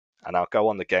lunchtime and I'll go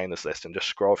on the gainers list and just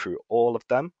scroll through all of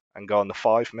them and go on the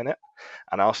 5 minute,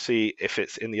 and I'll see if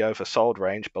it's in the oversold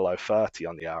range below 30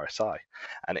 on the RSI.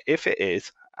 And if it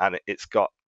is, and it's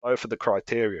got both of the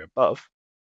criteria above,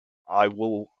 I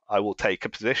will take a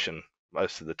position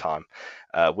most of the time,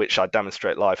 which I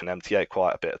demonstrate live in MTA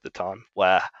quite a bit of the time,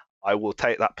 where I will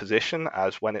take that position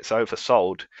as when it's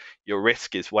oversold, your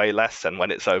risk is way less than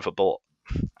when it's overbought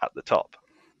at the top.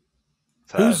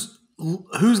 So,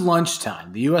 who's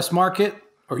lunchtime? The U.S. market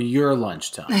or your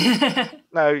lunchtime?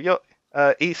 No, you're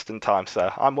Eastern time,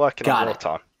 sir. I'm working on your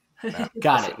time. No,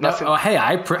 got it. No, hey,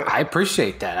 I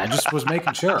appreciate that. I just was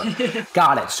making sure.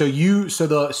 Got it.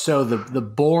 So the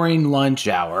boring lunch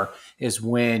hour is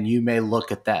when you may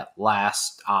look at that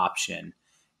last option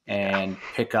and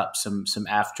pick up some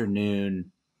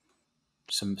afternoon.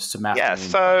 Yeah.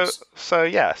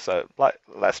 So like,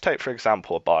 let's take for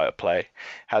example a buyer play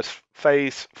has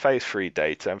phase 3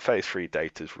 data, and phase 3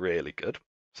 data is really good.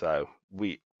 So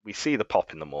we see the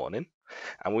pop in the morning,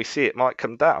 and we see it might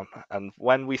come down. And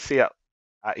when we see it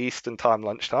at Eastern time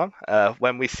lunchtime,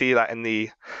 when we see that in the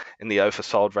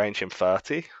oversold range in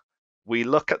 30, we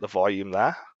look at the volume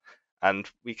there, and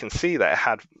we can see that it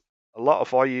had a lot of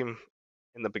volume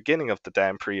in the beginning of the day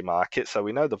in pre-market. So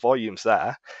we know the volume's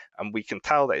there, and we can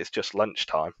tell that it's just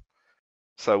lunchtime.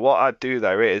 So what I'd do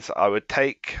there is I would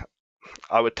take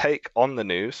on the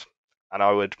news, and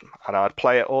I'd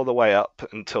play it all the way up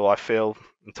until I feel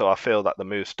that the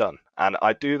move's done. And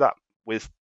I do that with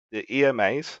the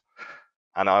EMAs,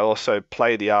 and I also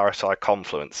play the RSI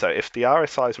confluence. So if the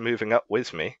RSI is moving up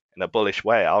with me in a bullish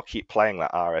way, I'll keep playing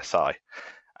that RSI.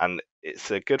 And it's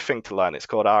a good thing to learn. It's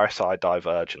called RSI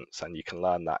divergence, and you can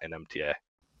learn that in MTA.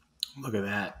 Look at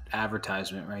that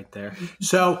advertisement right there.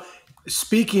 So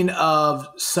speaking of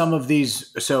some of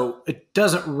these, so it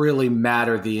doesn't really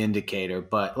matter the indicator,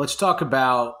 but let's talk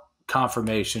about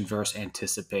confirmation versus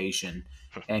anticipation.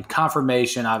 And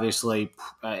confirmation, obviously,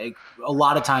 a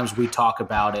lot of times we talk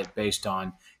about it based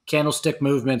on candlestick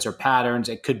movements or patterns.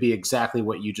 It could be exactly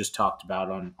what you just talked about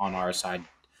on RSI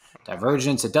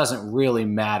divergence. It doesn't really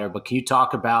matter, but can you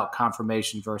talk about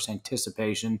confirmation versus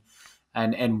anticipation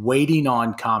and waiting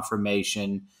on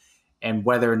confirmation, and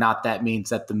whether or not that means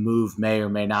that the move may or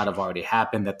may not have already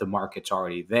happened, that the market's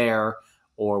already there,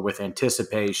 or with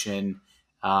anticipation,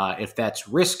 if that's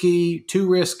too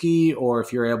risky, or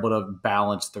if you're able to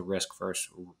balance the risk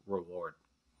versus reward?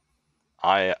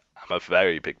 I am a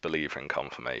very big believer in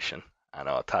confirmation, and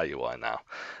I'll tell you why now.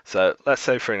 So let's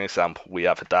say, for an example, we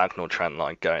have a diagonal trend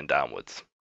line going downwards.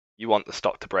 You want the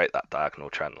stock to break that diagonal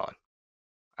trend line.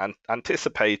 And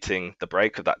anticipating the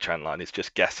break of that trend line is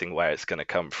just guessing where it's going to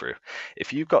come through.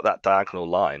 If you've got that diagonal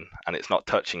line and it's not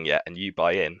touching yet and you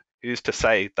buy in, who's to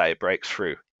say that it breaks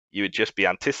through? You would just be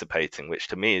anticipating, which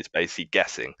to me is basically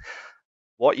guessing.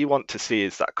 What you want to see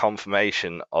is that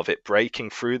confirmation of it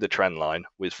breaking through the trend line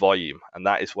with volume, and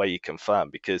that is where you confirm.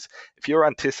 Because if you're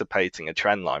anticipating a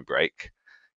trend line break,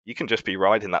 you can just be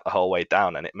riding that the whole way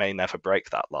down and it may never break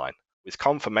that line. With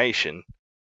confirmation,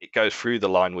 it goes through the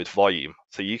line with volume,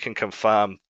 so you can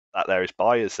confirm that there is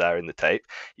buyers there in the tape,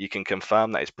 you can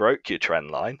confirm that it's broke your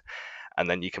trend line, and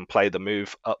then you can play the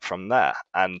move up from there.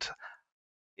 And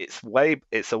it's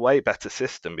a way better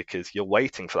system because you're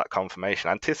waiting for that confirmation.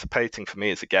 Anticipating for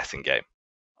me is a guessing game.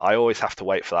 I always have to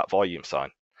wait for that volume sign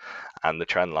and the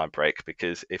trend line break,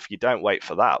 because if you don't wait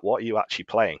for that, what are you actually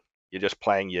playing? You're just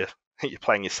playing your you're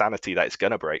playing your sanity that it's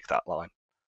going to break that line.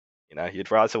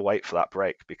 You'd rather wait for that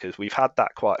break, because we've had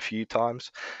that quite a few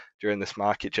times during this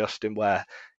market, Justin, where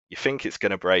you think it's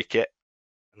going to break it,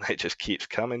 and it just keeps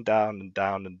coming down and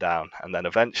down and down, and then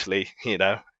eventually,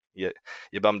 you're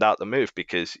bummed out the move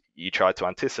because you tried to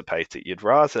anticipate it. You'd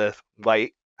rather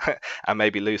wait and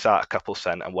maybe lose out a couple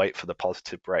cent and wait for the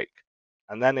positive break.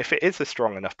 And then if it is a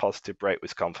strong enough positive break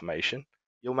with confirmation,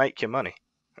 you'll make your money.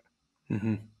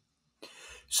 Mm-hmm.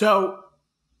 So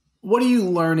what are you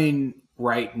learning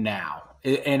right now?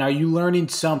 And are you learning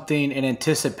something in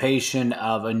anticipation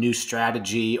of a new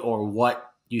strategy or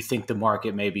what you think the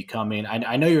market may be coming?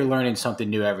 I know you're learning something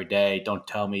new every day. Don't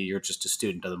tell me you're just a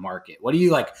student of the market. What are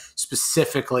you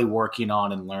specifically working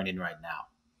on and learning right now?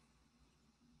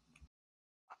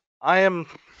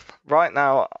 Right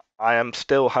now, I am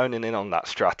still honing in on that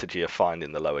strategy of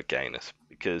finding the lower gainers,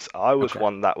 because I was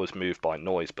one that was moved by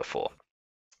noise before.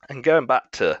 And going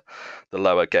back to the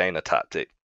lower gainer tactic,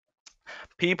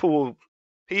 people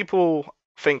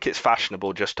think it's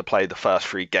fashionable just to play the first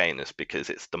three gainers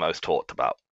because it's the most talked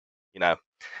about.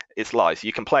 It's lies.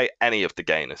 You can play any of the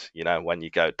gainers, when you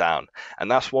go down.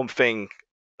 And that's one thing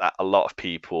that a lot of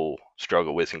people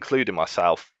struggle with, including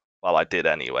myself. Well, I did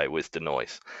anyway, was the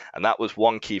noise. And that was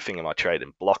one key thing in my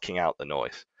trading, blocking out the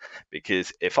noise.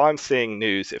 Because if I'm seeing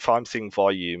news, if I'm seeing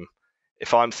volume,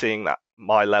 if I'm seeing that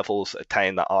my levels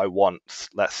attain that I want,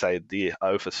 let's say the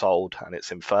oversold and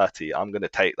it's in 30, I'm going to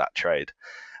take that trade.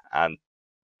 And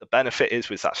the benefit is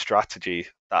with that strategy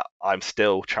that I'm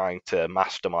still trying to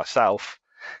master myself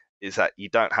is that you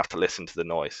don't have to listen to the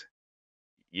noise.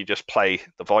 You just play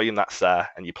the volume that's there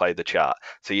and you play the chart.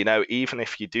 So, even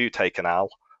if you do take an L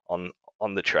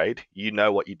on the trade, you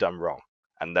know what you've done wrong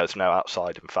and there's no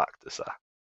outside factors there.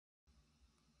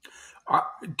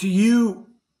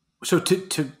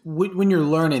 When you're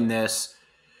learning this,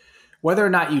 whether or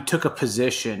not you took a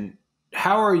position,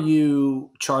 how are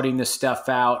you charting this stuff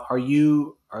out? Are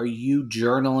you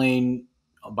journaling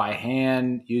by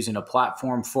hand, using a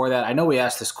platform for that? I know we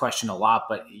ask this question a lot,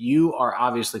 but you are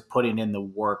obviously putting in the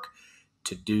work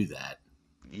to do that.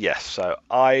 Yes, so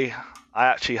I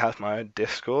actually have my own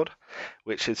Discord,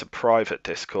 which is a private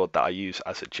Discord that I use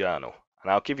as a journal.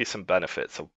 And I'll give you some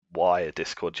benefits of why a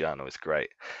Discord journal is great.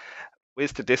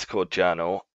 With the Discord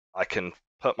journal, I can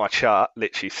put my chart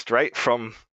literally straight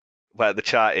from where the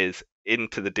chart is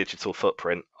into the digital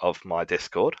footprint of my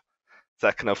Discord.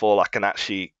 Second of all, I can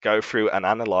actually go through and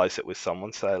analyze it with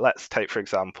someone. So let's take, for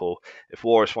example, if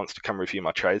Warris wants to come review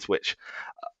my trades, which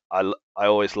I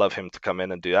always love him to come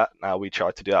in and do that. Now we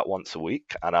try to do that once a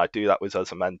week, and I do that with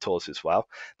other mentors as well.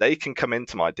 They can come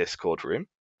into my Discord room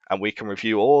and we can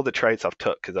review all the trades I've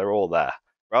took because they're all there.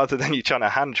 Rather than you trying to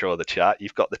hand draw the chart,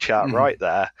 you've got the chart right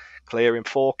there, clear in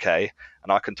 4K,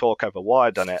 and I can talk over why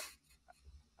I've done it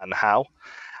and how.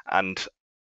 And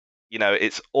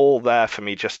it's all there for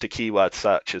me just to keyword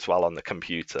search as well on the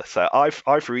computer. So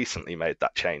I've recently made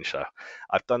that change. So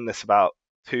I've done this about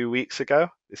 2 weeks ago,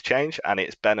 this change, and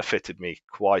it's benefited me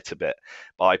quite a bit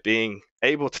by being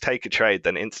able to take a trade,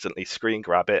 then instantly screen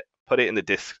grab it, put it in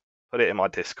my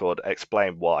Discord,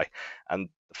 explain why. And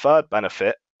the third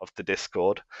benefit of the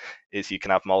Discord is you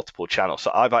can have multiple channels.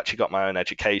 So I've actually got my own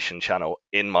education channel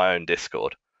in my own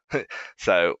Discord.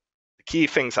 So the key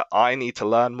things that I need to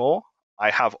learn more,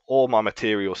 I have all my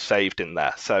materials saved in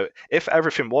there. So if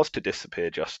everything was to disappear,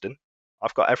 Justin,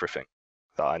 I've got everything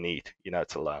that I need,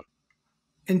 to learn.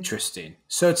 Interesting.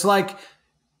 So it's like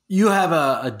you have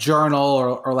a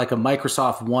journal or like a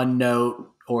Microsoft OneNote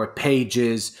or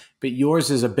Pages, but yours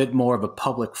is a bit more of a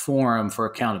public forum for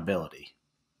accountability.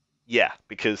 Yeah,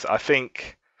 because I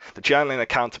think the journaling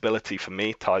accountability for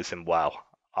me ties in well.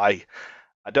 I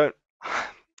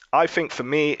think for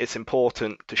me, it's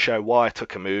important to show why I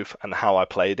took a move and how I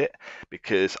played it,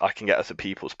 because I can get other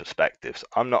people's perspectives.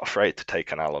 I'm not afraid to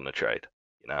take an L on a trade.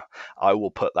 I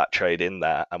will put that trade in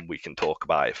there and we can talk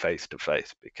about it face to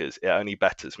face, because it only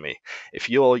betters me. If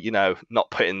you're,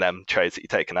 not putting them trades that you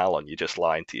take an L on, you're just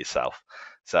lying to yourself.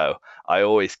 So I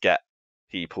always get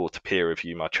people to peer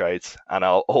review my trades, and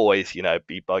I'll always,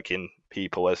 be bugging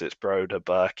people as it's Broder,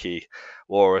 Berkey,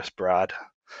 Walrus, Brad.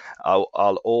 I'll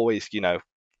always,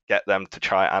 get them to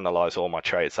try and analyze all my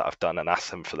trades that I've done and ask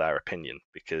them for their opinion,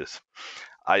 because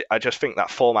I just think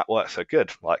that format works so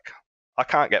good. Like, I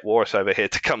can't get Walrus over here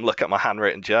to come look at my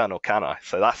handwritten journal, can I?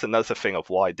 So that's another thing of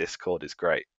why Discord is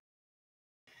great.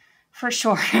 For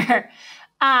sure.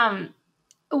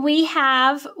 We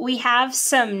have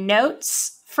some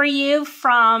notes for you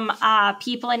from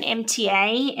people in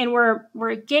MTA, and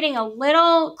we're getting a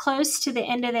little close to the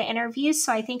end of the interview,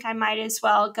 so I think I might as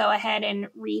well go ahead and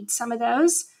read some of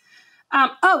those.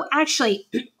 Actually,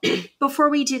 before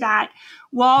we do that,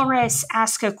 Walrus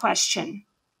asked a question,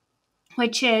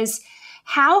 which is,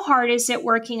 how hard is it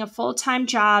working a full-time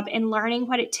job and learning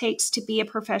what it takes to be a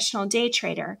professional day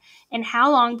trader? And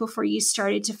how long before you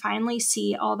started to finally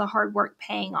see all the hard work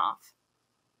paying off?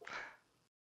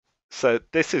 So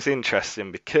this is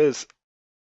interesting because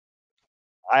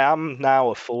I am now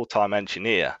a full-time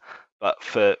engineer, but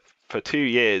for 2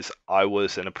 years I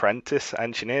was an apprentice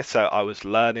engineer, so I was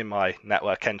learning my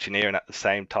network engineering at the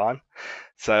same time.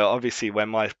 So obviously when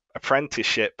my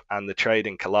apprenticeship and the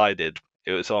trading collided,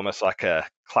 it was almost like a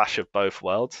clash of both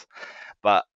worlds.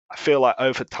 But I feel like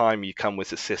over time you come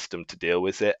with a system to deal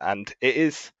with it, and it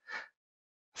is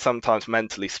sometimes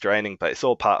mentally straining, but it's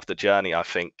all part of the journey, I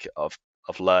think, of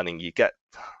learning. You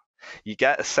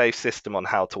get a safe system on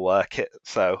how to work it.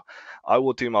 So I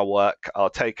will do my work, I'll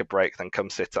take a break, then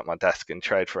come sit at my desk and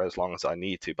trade for as long as I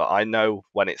need to. But I know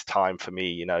when it's time for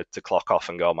me, to clock off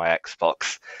and go on my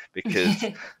Xbox, because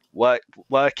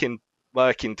working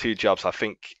 2 jobs, I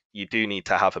think you do need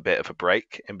to have a bit of a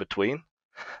break in between.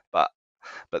 But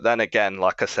then again,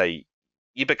 like I say,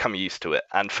 you become used to it.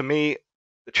 And for me,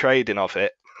 the trading of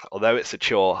it, although it's a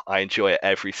chore, I enjoy it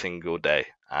every single day.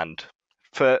 And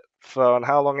for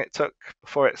how long it took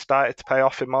before it started to pay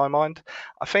off in my mind,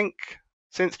 I think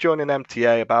since joining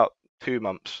MTA about 2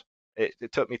 months.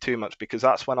 It took me 2 months, because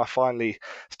that's when I finally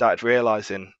started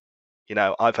realizing,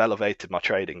 I've elevated my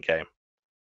trading game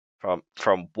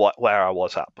from where I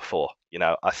was at before.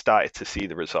 I started to see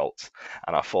the results,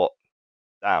 and I thought,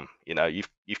 damn,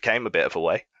 you've came a bit of a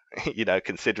way,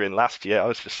 considering last year I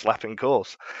was just slapping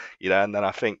calls, and then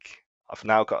I think I've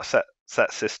now got a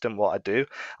set system what I do.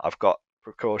 I've got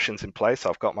precautions in place.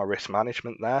 I've got my risk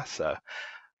management there. So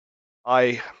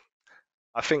I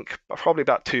think probably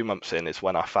about 2 months in is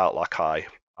when I felt like I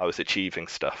was achieving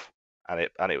stuff, and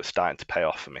it was starting to pay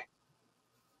off for me.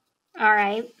 All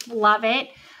right. Love it.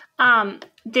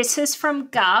 This is from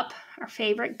Gup, our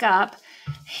favorite Gup.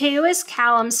 Who is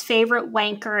Callum's favorite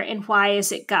wanker and why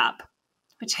is it Gup?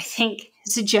 Which I think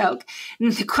is a joke.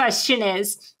 And the question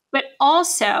is, but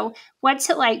also, what's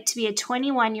it like to be a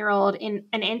 21-year-old and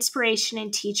an inspiration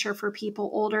and teacher for people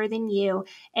older than you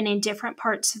and in different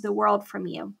parts of the world from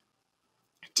you?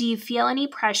 Do you feel any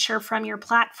pressure from your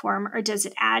platform, or does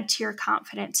it add to your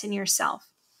confidence in yourself?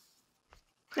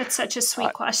 That's such a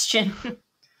sweet question.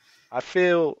 I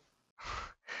feel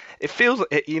it feels,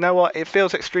 it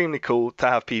feels extremely cool to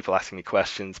have people asking me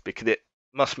questions, because it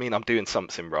must mean I'm doing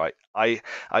something right. I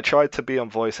try to be on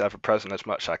voice ever present as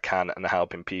much as I can, and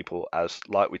helping people, as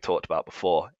like we talked about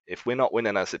before. If we're not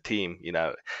winning as a team,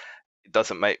 it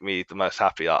doesn't make me the most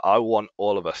happy. I want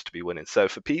all of us to be winning. So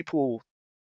for people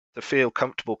to feel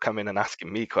comfortable coming and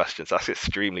asking me questions, that's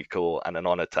extremely cool and an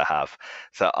honor to have.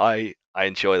 So I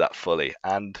enjoy that fully.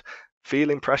 And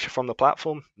feeling pressure from the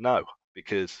platform, no,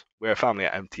 because we're a family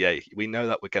at MTA. We know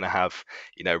that we're going to have,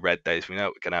 red days. We know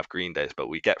we're going to have green days, but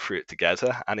we get through it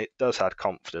together. And it does add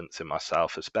confidence in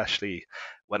myself, especially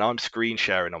when I'm screen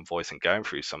sharing on voice and going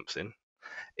through something.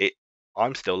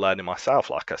 I'm still learning myself,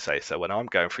 like I say. So when I'm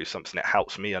going through something, it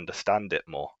helps me understand it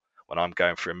more. When I'm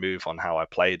going through a move on how I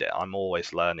played it, I'm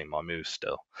always learning my moves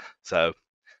still. So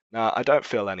no, I don't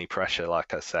feel any pressure,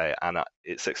 like I say, and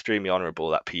it's extremely honourable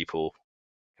that people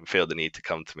can feel the need to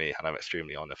come to me, and I'm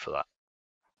extremely honoured for that.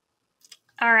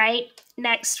 All right,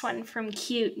 next one from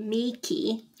cute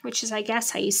Miki, which is, I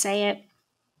guess, how you say it.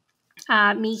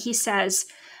 Miki says,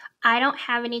 I don't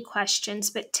have any questions,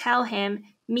 but tell him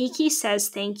Miki says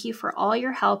thank you for all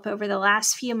your help over the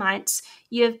last few months.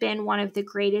 You have been one of the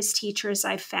greatest teachers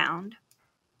I've found.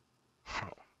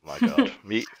 Oh my God.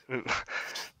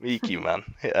 Miki, man.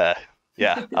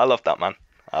 Yeah, I love that man.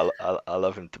 I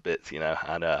love him to bits,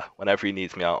 and whenever he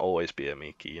needs me, I'll always be a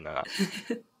Miki,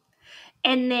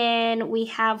 And then we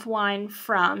have one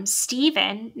from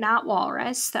Steven, not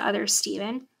Walrus, the other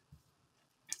Steven.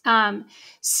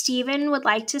 Steven would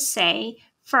like to say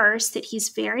first that he's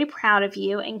very proud of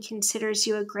you and considers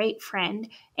you a great friend,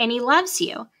 and he loves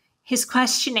you. His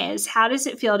question is, how does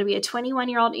it feel to be a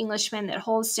 21-year-old Englishman that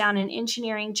holds down an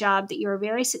engineering job that you are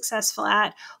very successful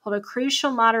at, hold a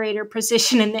crucial moderator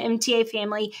position in the MTA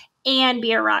family, and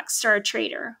be a rock star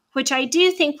trader? Which I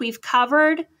do think we've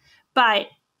covered, but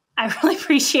I really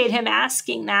appreciate him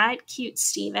asking that. Cute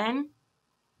Steven.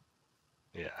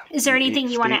 Yeah. Is there anything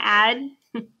you want to add?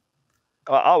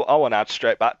 I want to add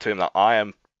straight back to him that I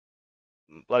am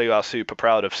bloody well super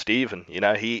proud of Stephen.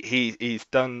 He's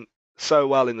done so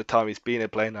well in the time he's been here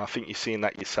playing. I think you've seen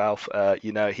that yourself.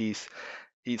 He's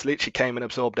literally came and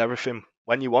absorbed everything.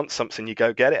 When you want something, you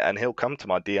go get it, and he'll come to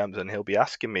my DMs and he'll be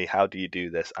asking me, how do you do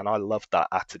this? And I love that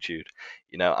attitude.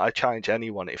 I challenge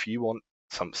anyone, if you want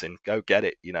something, go get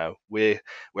it. We're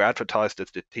advertised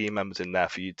as the team members in there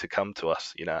for you to come to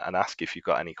us, and ask if you've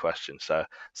got any questions. So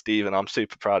Stephen, I'm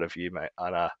super proud of you, mate,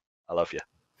 and I love you.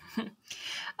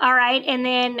 All right, and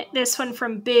then this one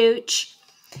from Booch.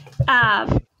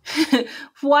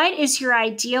 What is your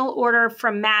ideal order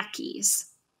from Mackey's?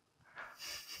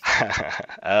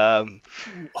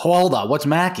 Hold on, what's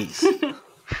Mackey's?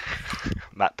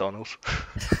 McDonald's.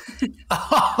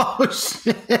 Oh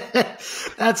shit!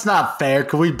 That's not fair.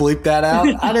 Can we bleep that out?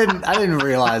 I didn't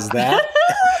realize that.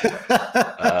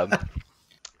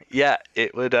 Yeah,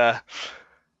 it would.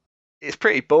 It's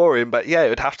pretty boring, but yeah, it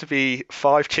would have to be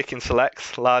 5 chicken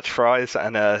selects, large fries,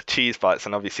 and cheese bites.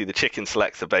 And obviously, the chicken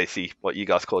selects are basically what you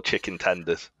guys call chicken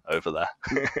tenders over there.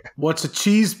 What's a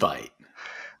cheese bite?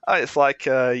 Oh, it's like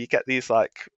you get these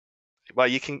well,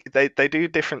 they do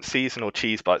different seasonal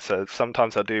cheese bites. So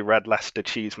sometimes they'll do red Leicester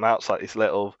cheese melts, like these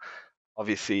little,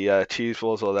 obviously cheese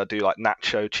balls, or they'll do like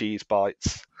nacho cheese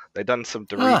bites. They've done some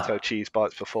Dorito cheese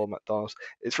bites before McDonald's.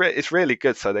 It's really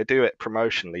good. So they do it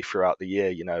promotionally throughout the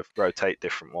year. Rotate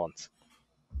different ones.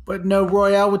 But no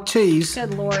Royale with cheese.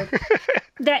 Good Lord.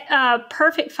 That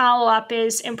perfect follow-up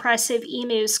is Impressive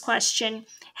Emu's question.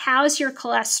 How's your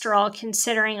cholesterol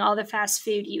considering all the fast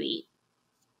food you eat?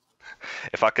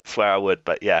 If I could swear, I would,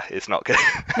 but yeah, it's not good.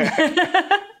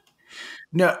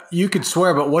 No, you could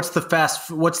swear, but what's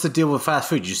the deal with fast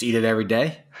food? You just eat it every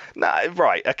day? Nah,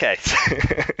 right, okay.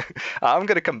 I'm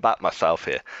going to combat myself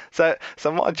here. So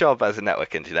my job as a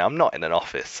network engineer, I'm not in an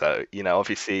office. So,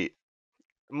 obviously,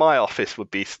 my office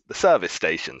would be the service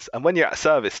stations. And when you're at a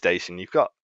service station, you've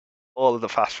got all of the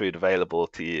fast food available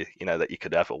to you, that you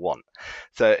could ever want.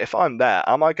 So if I'm there,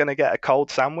 am I going to get a cold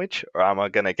sandwich or am I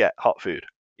going to get hot food?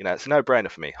 It's a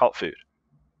no-brainer for me, hot food,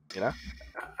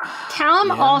 Callum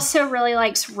also really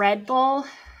likes Red Bull,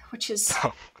 which is,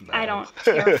 no. I don't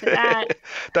care for that.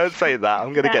 Don't say that.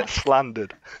 I'm going to get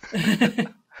slandered. I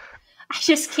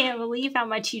just can't believe how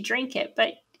much you drink it.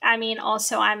 But I mean,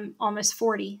 also I'm almost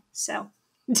 40, so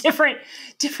different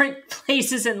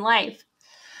places in life.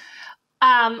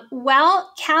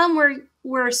 Well, Callum,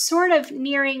 we're sort of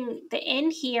nearing the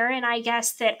end here, and I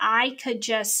guess that I could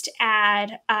just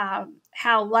add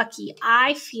how lucky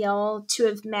I feel to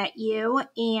have met you,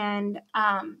 and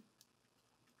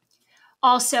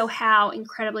also how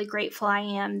incredibly grateful I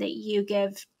am that you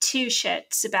give 2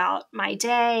 shits about my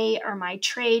day or my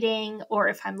trading or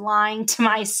if I'm lying to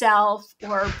myself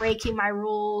or breaking my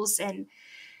rules. And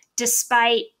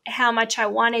despite how much I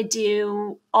want to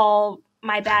do all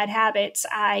my bad habits,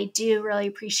 I do really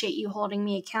appreciate you holding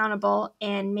me accountable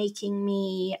and making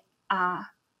me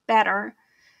better.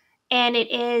 And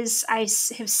it is, I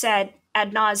have said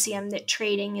ad nauseum, that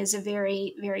trading is a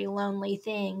very, very lonely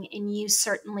thing. And you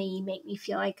certainly make me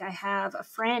feel like I have a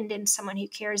friend and someone who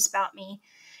cares about me.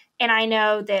 And I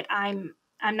know that I'm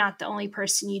not the only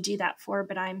person you do that for,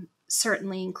 but I'm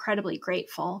certainly incredibly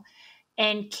grateful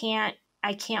and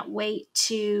I can't wait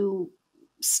to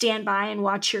stand by and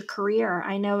watch your career.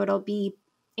 I know it'll be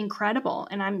incredible,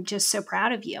 and I'm just so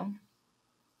proud of you.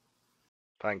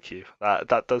 Thank you.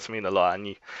 That does mean a lot,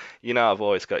 and I've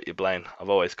always got your Blaine. I've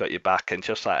always got your back, and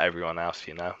just like everyone else,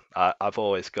 I've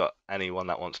always got anyone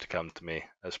that wants to come to me,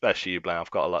 especially you, Blaine.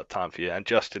 I've got a lot of time for you, and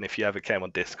Justin, if you ever came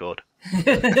on Discord.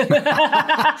 Hey,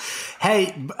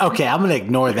 okay, I'm gonna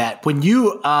ignore that. When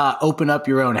you open up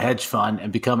your own hedge fund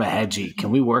and become a hedgie,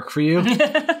 can we work for you?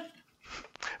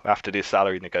 We have to do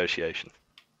salary negotiation.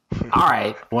 All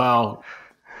right. Well,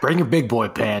 bring your big boy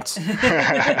pants.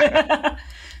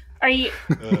 Are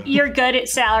you're good at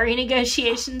salary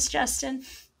negotiations, Justin?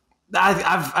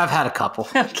 I've had a couple.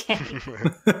 Okay.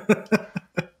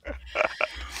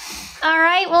 All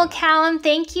right. Well, Callum,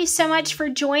 thank you so much for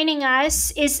joining us.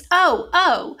 Is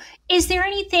there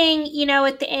anything,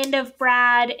 at the end of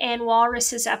Brad and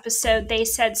Walrus's episode, they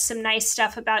said some nice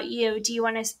stuff about you. Do you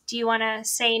want to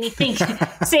say anything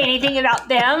about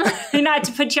them? Not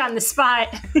to put you on the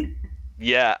spot.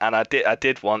 Yeah, and I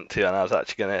did want to, and I was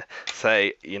actually going to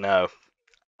say,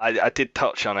 I did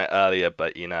touch on it earlier,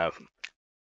 but,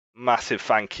 massive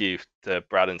thank you to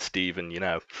Brad and Stephen.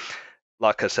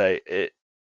 Like I say,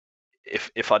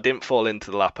 if I didn't fall into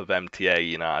the lap of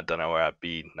MTA, I don't know where I'd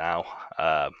be now,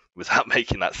 without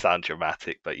making that sound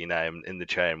dramatic. But, in the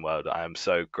trading world, I am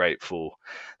so grateful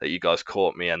that you guys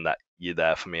caught me and that you're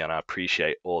there for me, and I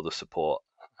appreciate all the support,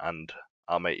 and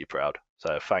I'll make you proud.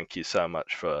 So thank you so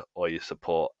much for all your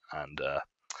support, and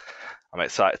I'm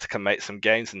excited to come make some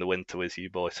games in the winter with you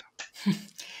boys.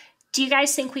 Do you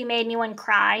guys think we made anyone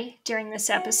cry during this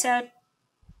episode?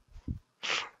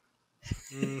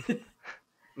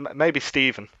 Maybe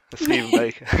Stephen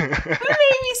Baker.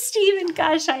 Maybe Stephen.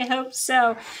 Gosh, I hope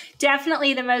so.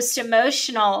 Definitely the most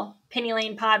emotional Penny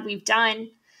Lane pod we've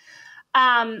done.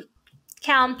 Callum,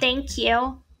 thank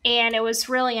you. And it was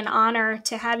really an honor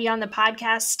to have you on the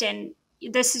podcast. And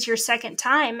this is your second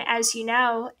time, as you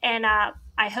know. And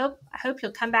I hope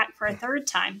you'll come back for a third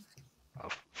time.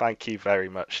 Thank you very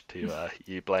much to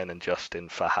you, Blaine and Justin,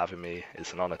 for having me.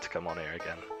 It's an honor to come on here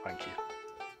again. Thank you.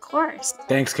 Of course.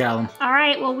 Thanks, Callum. All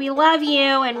right. Well, we love you,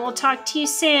 and we'll talk to you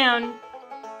soon.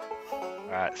 All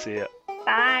right. See ya.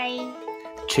 Bye.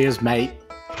 Cheers, mate.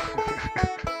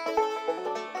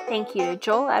 Thank you to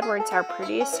Joel Edwards, our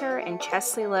producer, and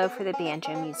Chesley Lowe for the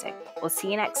banjo music. We'll see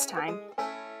you next time.